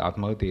കളയുന്നില്ല, അവർ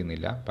ആത്മഹത്യ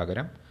ചെയ്യുന്നില്ല,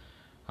 പകരം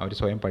അവർ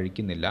സ്വയം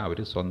പഴിക്കുന്നില്ല, അവർ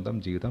സ്വന്തം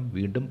ജീവിതം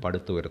വീണ്ടും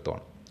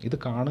പടുത്തുയർത്തുകയാണ്. ഇത്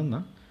കാണുന്ന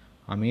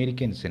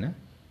അമേരിക്കൻസിന്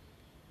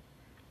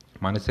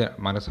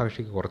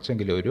മനസാക്ഷിക്ക്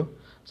കുറച്ചെങ്കിലും ഒരു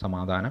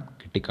സമാധാനം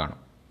കിട്ടിക്കാണും.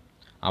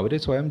 അവർ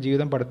സ്വയം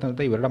ജീവിതം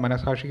പടുത്തുന്നത് ഇവരുടെ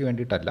മനസാക്ഷിക്ക്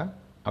വേണ്ടിയിട്ടല്ല,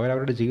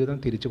 അവരവരുടെ ജീവിതം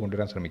തിരിച്ചു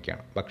കൊണ്ടുവരാൻ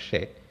ശ്രമിക്കുകയാണ്.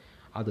 പക്ഷേ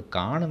അത്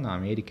കാണുന്ന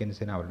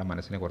അമേരിക്കൻസിന് അവരുടെ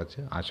മനസ്സിന് കുറച്ച്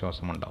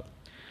ആശ്വാസമുണ്ടാവും.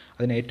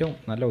 അതിന് ഏറ്റവും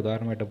നല്ല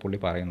ഉദാഹരണമായിട്ട് പുള്ളി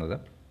പറയുന്നത്,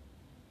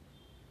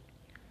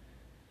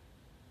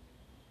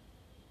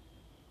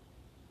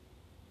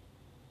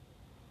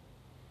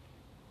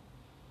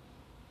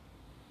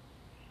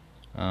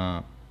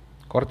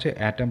 കുറച്ച്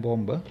ആറ്റം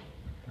ബോംബ്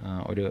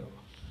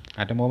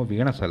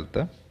വീണ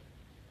സ്ഥലത്ത്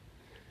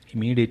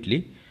ഇമ്മീഡിയറ്റ്ലി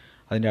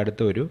അതിൻ്റെ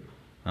അടുത്ത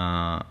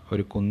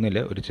ഒരു കുന്നിൽ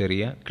ഒരു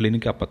ചെറിയ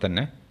ക്ലിനിക്ക് അപ്പം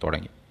തന്നെ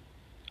തുടങ്ങി.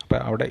 അപ്പോൾ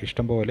അവിടെ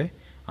ഇഷ്ടംപോലെ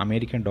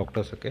അമേരിക്കൻ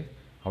ഡോക്ടേഴ്സൊക്കെ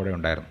അവിടെ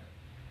ഉണ്ടായിരുന്നു.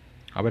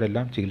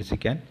 അവരെല്ലാം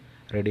ചികിത്സിക്കാൻ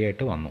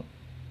റെഡിയായിട്ട് വന്നു.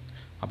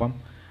 അപ്പം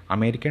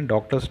അമേരിക്കൻ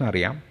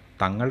ഡോക്ടേഴ്സിനറിയാം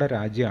തങ്ങളുടെ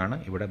രാജ്യമാണ്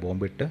ഇവിടെ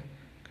ബോംബിട്ട്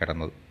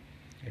കിടന്നത്,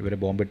 ഇവർ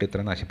ബോംബിട്ട്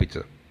ഇത്ര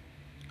നശിപ്പിച്ചത്.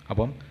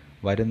 അപ്പം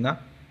വരുന്ന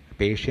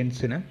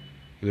പേഷ്യൻസിന്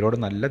ഇവരോട്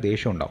നല്ല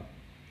ദേഷ്യം ഉണ്ടാവും.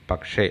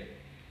 പക്ഷേ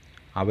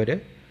അവർ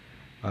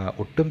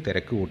ഒട്ടും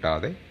തിരക്ക്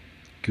കൂട്ടാതെ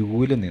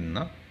ക്യൂവിൽ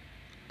നിന്ന്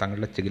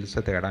തങ്ങളുടെ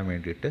ചികിത്സ തേടാൻ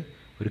വേണ്ടിയിട്ട്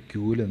ഒരു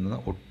ക്യൂവിൽ നിന്ന്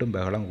ഒട്ടും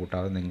ബഹളം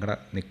കൂട്ടാതെ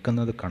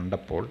നിൽക്കുന്നത്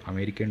കണ്ടപ്പോൾ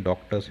അമേരിക്കൻ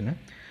ഡോക്ടേഴ്സിന്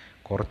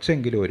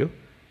കുറച്ചെങ്കിലും ഒരു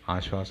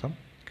ആശ്വാസം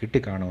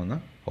കിട്ടിക്കാണുമെന്ന്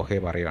ഒഹെ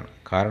പറയുകയാണ്.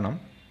 കാരണം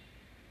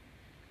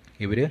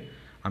ഇവർ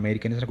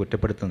അമേരിക്കൻസിനെ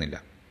കുറ്റപ്പെടുത്തുന്നില്ല,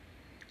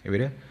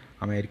 ഇവർ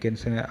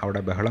അമേരിക്കൻസിന്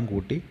അവിടെ ബഹളം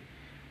കൂട്ടി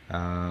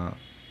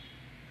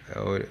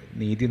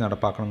നീതി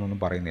നടപ്പാക്കണമെന്നൊന്നും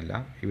പറയുന്നില്ല.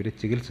 ഇവർ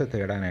ചികിത്സ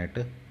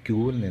തേടാനായിട്ട്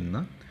ക്യൂവിൽ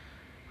നിന്ന്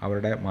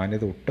അവരുടെ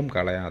മാന്യത ഒട്ടും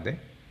കളയാതെ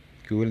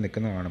ക്യൂവിൽ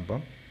നിൽക്കുന്ന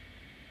കാണുമ്പം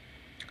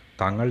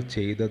തങ്ങൾ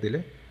ചെയ്തതിൽ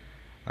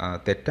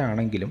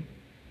തെറ്റാണെങ്കിലും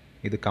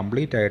ഇത്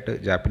കംപ്ലീറ്റായിട്ട്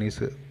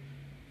ജാപ്പനീസ്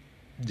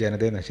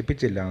ജനതയെ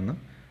നശിപ്പിച്ചില്ല എന്ന്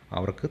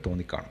അവർക്ക്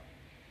തോന്നിക്കാണും,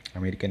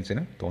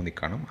 അമേരിക്കൻസിന്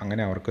തോന്നിക്കാണും.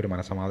 അങ്ങനെ അവർക്കൊരു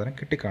മനസമാധാനം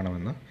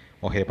കിട്ടിക്കാണുമെന്ന്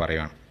ഒഹെ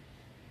പറയുകയാണ്.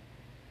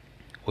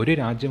 ഒരു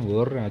രാജ്യം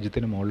വേറൊരു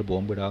രാജ്യത്തിന് മുകളിൽ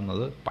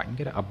ബോംബിടാവുന്നത്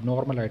ഭയങ്കര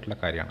അബ്നോർമലായിട്ടുള്ള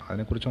കാര്യമാണ്.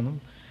 അതിനെക്കുറിച്ചൊന്നും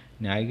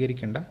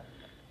ന്യായീകരിക്കേണ്ട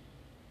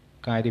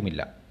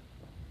കാര്യമില്ല.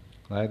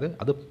 അതായത്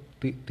അത്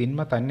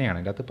തിന്മ തന്നെയാണ്,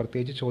 അതിൻ്റെ അകത്ത്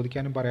പ്രത്യേകിച്ച്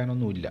ചോദിക്കാനും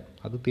പറയാനൊന്നുമില്ല,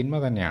 അത് തിന്മ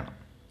തന്നെയാണ്.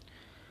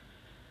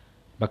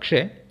 പക്ഷേ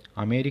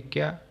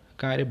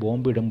അമേരിക്കക്കാർ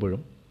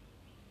ബോംബിടുമ്പോഴും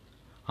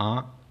ആ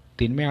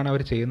തിന്മയാണ്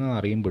അവർ ചെയ്യുന്നതെന്ന്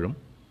അറിയുമ്പോഴും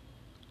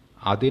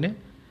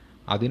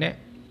അതിനെ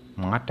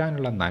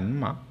മാറ്റാനുള്ള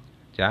നന്മ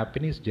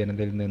ജാപ്പനീസ്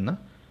ജനതയിൽ നിന്ന്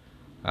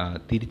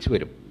തിരിച്ചു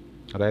വരും.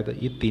 അതായത്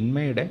ഈ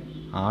തിന്മയുടെ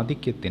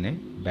ആധിക്യത്തിനെ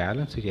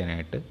ബാലൻസ്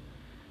ചെയ്യാനായിട്ട്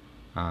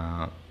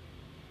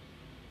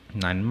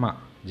നന്മ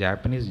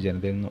ജാപ്പനീസ്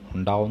ജനതയിൽ നിന്ന്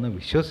ഉണ്ടാവുമെന്ന്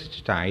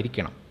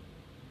വിശ്വസിച്ചിട്ടായിരിക്കണം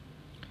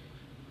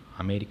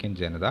അമേരിക്കൻ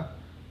ജനത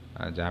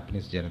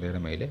ജാപ്പനീസ്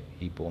ജനതയുടെ മേലെ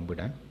ഈ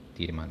ബോംബിടാൻ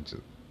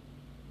തീരുമാനിച്ചത്.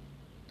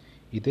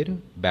 ഇതൊരു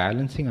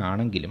ബാലൻസിങ്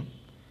ആണെങ്കിലും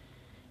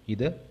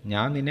ഇത്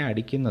ഞാൻ നിന്നെ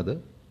അടിക്കുന്നത്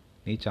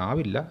നീ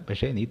ചാവില്ല,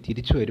 പക്ഷേ നീ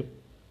തിരിച്ചു വരും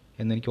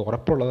എന്നെനിക്ക്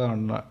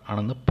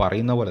ഉറപ്പുള്ളതാണെന്ന്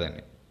പറയുന്ന പോലെ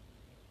തന്നെ.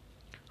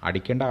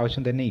 അടിക്കേണ്ട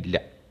ആവശ്യം തന്നെ ഇല്ല,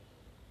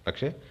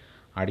 പക്ഷേ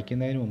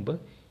അടിക്കുന്നതിന് മുമ്പ്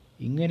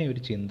ഇങ്ങനെ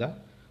ഒരു ചിന്ത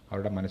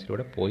അവരുടെ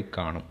മനസ്സിലൂടെ പോയി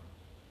കാണും.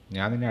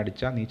 ഞാൻ നിന്നെ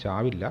അടിച്ചാൽ നീ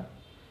ചാവില്ല,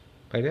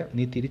 പക്ഷേ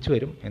നീ തിരിച്ചു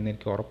വരും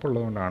എന്നെനിക്ക്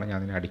ഉറപ്പുള്ളതുകൊണ്ടാണ് ഞാൻ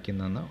നിന്നെ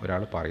അടിക്കുന്നതെന്ന്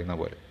ഒരാൾ പറയുന്ന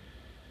പോലെ.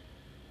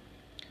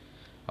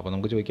 അപ്പോൾ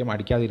നമുക്ക് ചോദിക്കാം,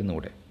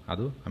 അടിക്കാതിരുന്നുകൂടെ?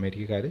 അത്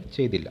അമേരിക്കക്കാർ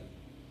ചെയ്തില്ല.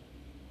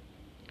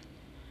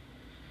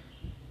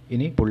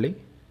 ഇനി പുള്ളി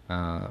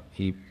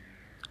ഈ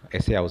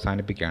എസ്സേ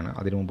അവസാനിപ്പിക്കുകയാണ്.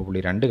 അതിനു മുമ്പ് പുള്ളി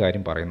രണ്ട്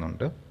കാര്യം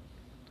പറയുന്നുണ്ട്.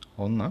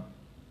 ഒന്ന്,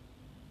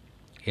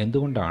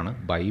 എന്തുകൊണ്ടാണ്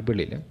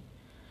ബൈബിളിൽ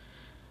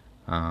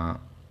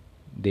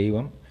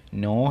ദൈവം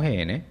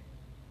നോഹേനെ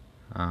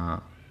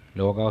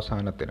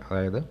ലോകാവസാനത്തിന്,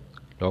 അതായത്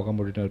ലോകം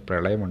മുഴുവൻ ഒരു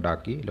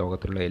പ്രളയമുണ്ടാക്കി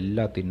ലോകത്തിലുള്ള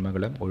എല്ലാ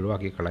തിന്മകളും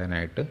ഒഴിവാക്കി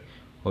കളയാനായിട്ട്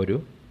ഒരു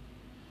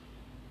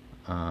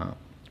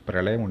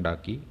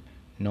പ്രളയമുണ്ടാക്കി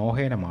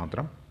നോഹേനെ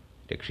മാത്രം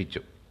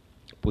രക്ഷിച്ചു.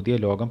 പുതിയ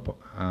ലോകം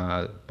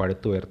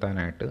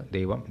പടുത്തുയർത്താനായിട്ട്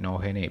ദൈവം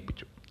നോഹേനെ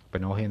ഏൽപ്പിച്ചു. അപ്പോൾ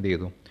നോഹ എന്ത്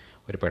ചെയ്തു?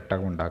 ഒരു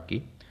പെട്ടകം ഉണ്ടാക്കി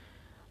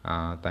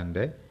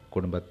തൻ്റെ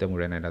കുടുംബത്തെ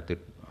മുഴുവൻ അതിനകത്ത്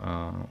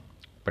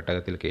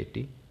പെട്ടകത്തിൽ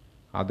കയറ്റി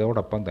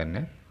അതോടൊപ്പം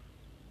തന്നെ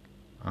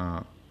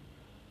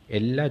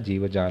എല്ലാ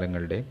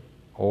ജീവജാലങ്ങളുടെയും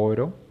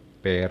ഓരോ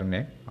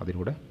പേരിനെ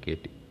അതിലൂടെ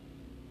കയറ്റി.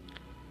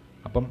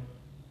 അപ്പം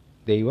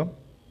ദൈവം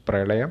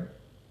പ്രളയം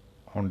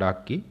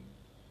ഉണ്ടാക്കി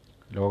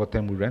ലോകത്തെ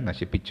മുഴുവൻ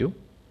നശിപ്പിച്ചു.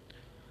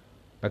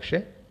 പക്ഷേ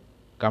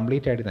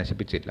കംപ്ലീറ്റായിട്ട്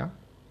നശിപ്പിച്ചില്ല.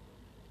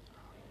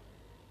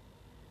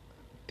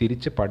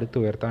 തിരിച്ച്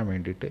പടുത്തുയർത്താൻ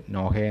വേണ്ടിയിട്ട്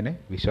നോഹേനെ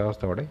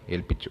വിശ്വാസത്തോടെ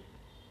ഏൽപ്പിച്ചു.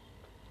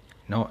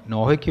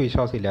 നോഹയ്ക്ക്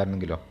വിശ്വാസം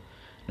ഇല്ലായിരുന്നെങ്കിലോ,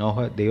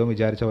 നോഹ ദൈവം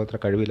വിചാരിച്ച അത്ര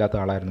കഴിവില്ലാത്ത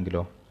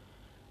ആളായിരുന്നെങ്കിലോ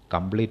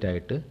കംപ്ലീറ്റ്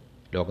ആയിട്ട്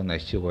ലോകം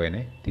നശിച്ചു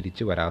പോയനെ,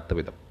 തിരിച്ചു വരാത്ത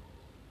വിധം.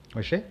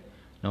 പക്ഷേ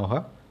നോഹ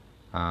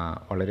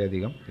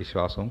വളരെയധികം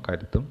വിശ്വാസവും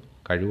കരുത്തും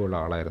കഴിവുള്ള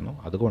ആളായിരുന്നു.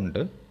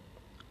 അതുകൊണ്ട്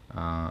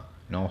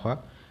നോഹ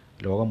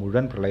ലോകം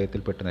മുഴുവൻ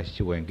പ്രളയത്തിൽപ്പെട്ട്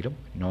നശിച്ചു പോയെങ്കിലും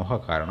നോഹ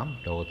കാരണം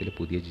ലോകത്തിൽ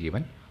പുതിയ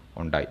ജീവൻ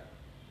ഉണ്ടായി.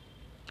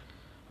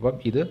 അപ്പം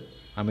ഇത്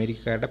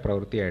അമേരിക്കക്കാരുടെ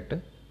പ്രവൃത്തിയായിട്ട്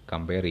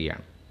കമ്പയർ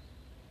ചെയ്യുകയാണ്.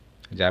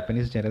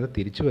 ജാപ്പനീസ് ജനത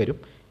തിരിച്ചു വരും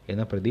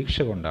എന്ന പ്രതീക്ഷ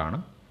കൊണ്ടാണ്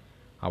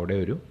അവിടെ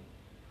ഒരു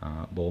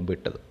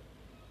ബോംബിട്ടത്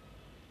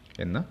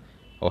എന്ന്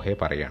ഒഹെ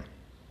പറയുകയാണ്.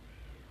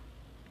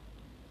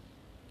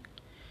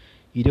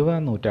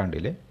 20-ാം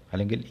നൂറ്റാണ്ടിലെ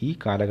അല്ലെങ്കിൽ ഈ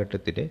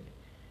കാലഘട്ടത്തിലെ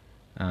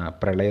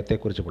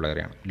പ്രളയത്തെക്കുറിച്ച്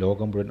പറയുകയാണ്.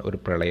 ലോകം മുഴുവൻ ഒരു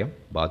പ്രളയം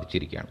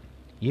ബാധിച്ചിരിക്കുകയാണ്.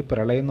 ഈ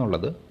പ്രളയം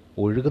എന്നുള്ളത്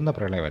ഒഴുകുന്ന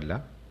പ്രളയമല്ല,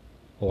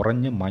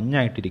 ഉറഞ്ഞ്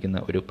മഞ്ഞായിട്ടിരിക്കുന്ന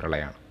ഒരു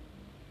പ്രളയമാണ്.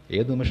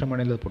 ഏത് നിമിഷം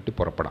വേണമെങ്കിലും അത് പൊട്ടി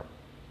പുറപ്പെടാം,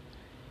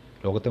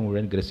 ലോകത്തെ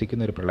മുഴുവൻ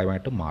ഗ്രസിക്കുന്ന ഒരു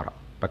പ്രളയമായിട്ട് മാറാം.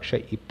 പക്ഷേ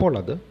ഇപ്പോൾ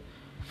അത്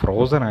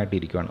ഫ്രോസൺ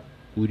ആയിട്ടിരിക്കുകയാണ്.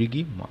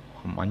 ഉരുകി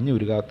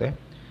മഞ്ഞുരുകാത്ത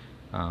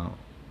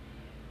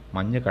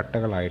മഞ്ഞ്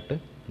കട്ടകളായിട്ട്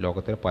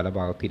ലോകത്തിലെ പല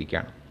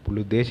ഭാഗത്തിരിക്കുകയാണ്.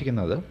 പുള്ളി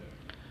ഉദ്ദേശിക്കുന്നത്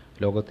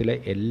ലോകത്തിലെ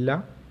എല്ലാ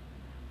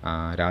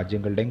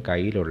രാജ്യങ്ങളുടെയും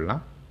കയ്യിലുള്ള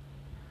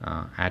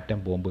ആറ്റം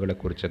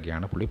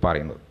ബോംബുകളെക്കുറിച്ചൊക്കെയാണ് പുള്ളി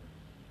പറയുന്നത്.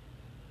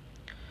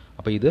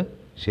 അപ്പോൾ ഇത്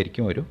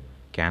ശരിക്കും ഒരു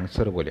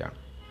ക്യാൻസർ പോലെയാണ്.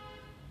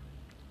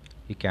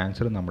 ഈ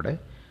ക്യാൻസർ നമ്മുടെ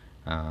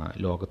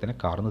ലോകത്തിനെ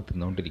കാർന്ന്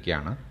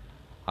തിന്നുകൊണ്ടിരിക്കുകയാണ്.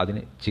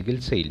 അതിന്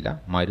ചികിത്സയില്ല,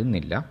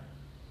 മരുന്നില്ല.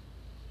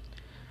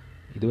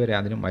 ഇതുവരെ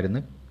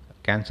അതിന്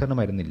ക്യാൻസറിന്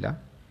മരുന്നില്ല.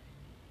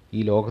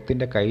 ഈ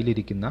ലോകത്തിൻ്റെ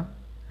കയ്യിലിരിക്കുന്ന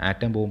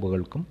ആറ്റം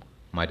ബോംബുകൾക്കും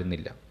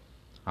മരുന്നില്ല.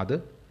 അത്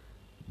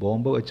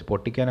ബോംബ് വെച്ച്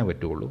പൊട്ടിക്കാനേ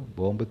പറ്റുള്ളൂ.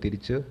 ബോംബ്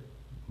തിരിച്ച്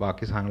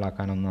ബാക്കി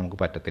സാധനങ്ങളാക്കാനൊന്നും നമുക്ക്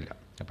പറ്റത്തില്ല.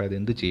 അപ്പോൾ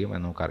അതെന്ത് ചെയ്യും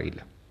എന്ന്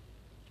നമുക്കറിയില്ല.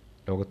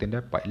 ലോകത്തിൻ്റെ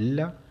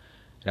എല്ലാ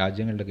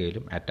രാജ്യങ്ങളുടെ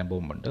കയ്യിലും ആറ്റം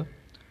ബോംബുണ്ട്.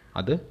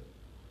 അത്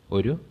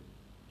ഒരു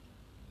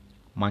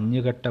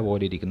മഞ്ഞുകട്ട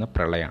പോലെ ഇരിക്കുന്ന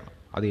പ്രളയമാണ്.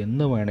 അത്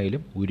എന്ന്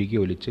വേണേലും ഉരുകി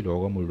ഒലിച്ച്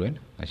ലോകം മുഴുവൻ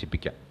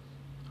നശിപ്പിക്കാം.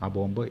 ആ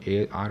ബോംബ്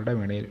ആരുടെ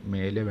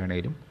മേലെ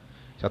വേണേലും,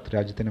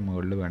 ശത്രുരാജ്യത്തിൻ്റെ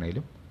മുകളിൽ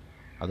വേണേലും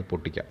അത്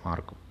പൊട്ടിക്കാം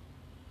ആർക്കും.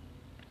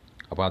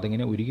 അപ്പോൾ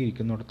അതിങ്ങനെ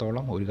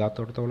ഉരുകിയിരിക്കുന്നിടത്തോളം,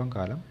 ഉരുകാത്തിടത്തോളം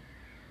കാലം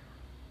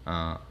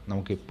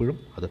നമുക്കെപ്പോഴും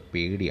അത്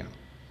പേടിയാണ്.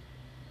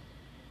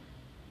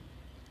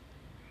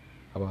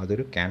 അപ്പോൾ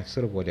അതൊരു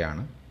ക്യാൻസർ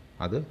പോലെയാണ്.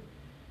 അത്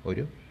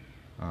ഒരു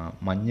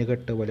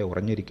മഞ്ഞുകെട്ട് പോലെ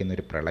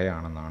ഉറഞ്ഞിരിക്കുന്നൊരു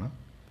പ്രളയമാണെന്നാണ്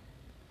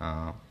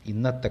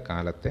ഇന്നത്തെ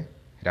കാലത്തെ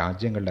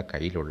രാജ്യങ്ങളുടെ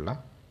കയ്യിലുള്ള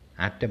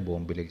ആറ്റം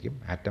ബോംബിലേക്കും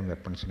ആറ്റം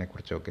വെപ്പൺസിനെ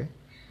കുറിച്ചൊക്കെ,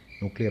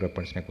 ന്യൂക്ലിയർ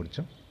വെപ്പൺസിനെ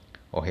കുറിച്ചും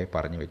ഒഹെ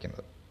പറഞ്ഞു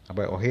വയ്ക്കുന്നത്.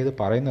 അപ്പോൾ ഒഹെ ഇത്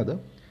പറയുന്നത്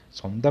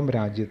സ്വന്തം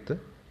രാജ്യത്ത്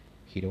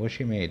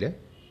ഹിരോഷിമയിൽ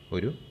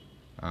ഒരു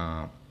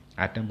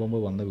ആറ്റം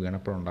ബോംബ് വന്ന്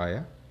വീണപ്പോഴുണ്ടായ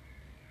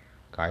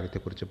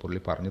കാര്യത്തെക്കുറിച്ച് പുള്ളി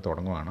പറഞ്ഞു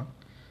തുടങ്ങുവാണ്.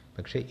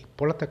 പക്ഷേ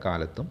ഇപ്പോഴത്തെ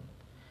കാലത്തും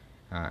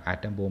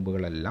ആറ്റം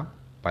ബോംബുകളെല്ലാം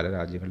പല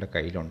രാജ്യങ്ങളുടെ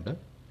കയ്യിലുണ്ട്.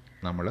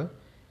 നമ്മൾ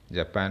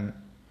ജപ്പാൻ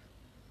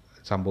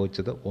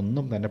സംഭവിച്ചത്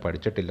ഒന്നും തന്നെ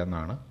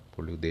പഠിച്ചിട്ടില്ലെന്നാണ്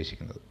പുള്ളി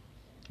ഉദ്ദേശിക്കുന്നത്.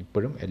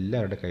 ഇപ്പോഴും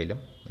എല്ലാവരുടെ കയ്യിലും,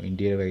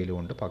 ഇന്ത്യയുടെ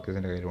കയ്യിലുമുണ്ട്,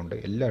 പാകിസ്ഥാൻ്റെ കയ്യിലുമുണ്ട്,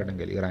 എല്ലാവരുടെയും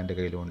കയ്യിൽ, ഇറാൻ്റെ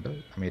കയ്യിലുമുണ്ട്,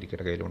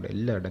 അമേരിക്കയുടെ കയ്യിലുമുണ്ട്,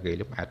 എല്ലാവരുടെ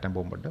കയ്യിലും ആറ്റം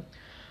ബോംബുണ്ട്.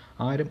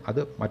 ആരും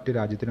അത് മറ്റു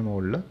രാജ്യത്തിന്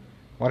മുകളിൽ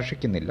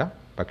വർഷിക്കുന്നില്ല.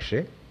 പക്ഷേ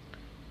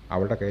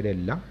അവരുടെ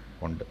കയ്യിലെല്ലാം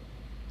ഉണ്ട്.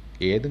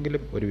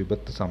 ഏതെങ്കിലും ഒരു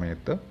വിപത്ത്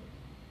സമയത്ത്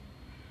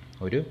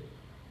ഒരു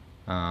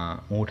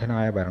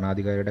മൂഢനായ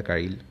ഭരണാധികാരിയുടെ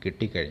കയ്യിൽ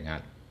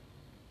കിട്ടിക്കഴിഞ്ഞാൽ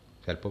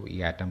ചിലപ്പോൾ ഈ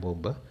ആറ്റം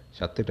ബോംബ്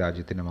ശത്രു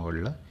രാജ്യത്തിന്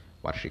മുകളിൽ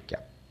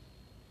വർഷിക്കാം.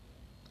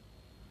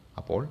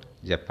 അപ്പോൾ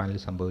ജപ്പാനിൽ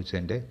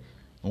സംഭവിച്ചതിൻ്റെ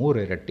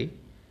 100 ഇരട്ടി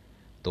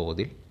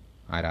തോതിൽ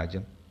ആ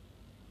രാജ്യം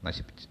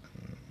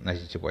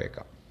നശിച്ചു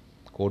പോയേക്കാം.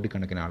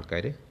 കോടിക്കണക്കിന്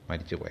ആൾക്കാർ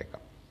മരിച്ചു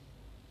പോയേക്കാം.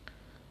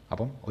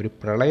 അപ്പം ഒരു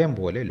പ്രളയം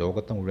പോലെ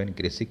ലോകത്തെ മുഴുവൻ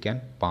ഗ്രസിക്കാൻ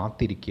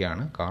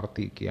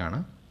കാത്തിരിക്കുകയാണ്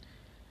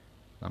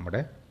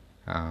നമ്മുടെ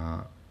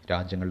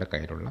രാജ്യങ്ങളുടെ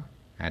കയ്യിലുള്ള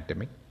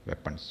ആറ്റമിക്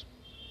വെപ്പൺസ്.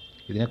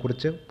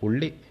 ഇതിനെക്കുറിച്ച്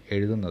പുള്ളി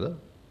എഴുതുന്നത്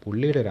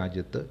പുള്ളിയുടെ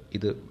രാജ്യത്ത്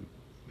ഇത്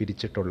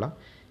വിരിച്ചിട്ടുള്ള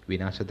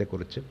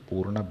വിനാശത്തെക്കുറിച്ച്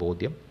പൂർണ്ണ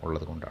ബോധ്യം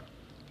ഉള്ളത് കൊണ്ടാണ്.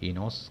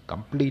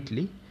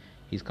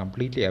 Is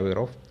completely aware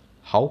of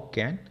how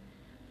can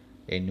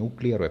A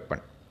nuclear weapon,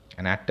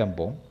 an atom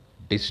bomb,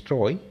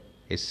 destroy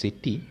a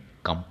city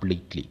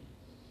completely.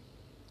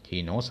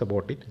 He knows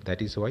about it.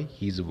 That is why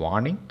he is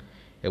warning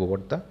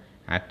about the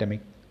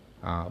atomic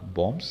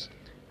bombs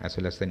as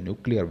well as the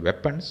nuclear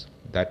weapons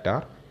that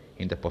are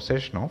in the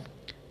possession of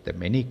the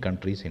many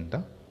countries in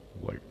the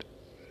world.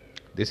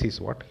 This is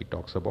what he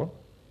talks about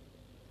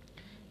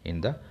in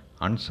the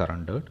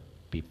unsurrendered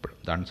people.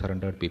 The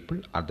unsurrendered people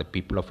are the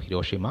people of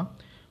Hiroshima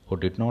who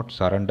did not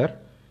surrender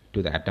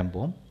to the atom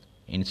bomb.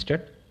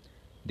 Instead,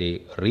 they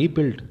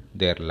rebuilt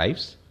their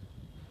lives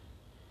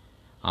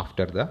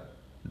after the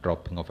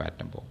dropping of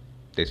atom bomb.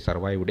 They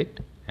survived it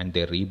and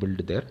they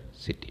rebuilt their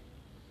city.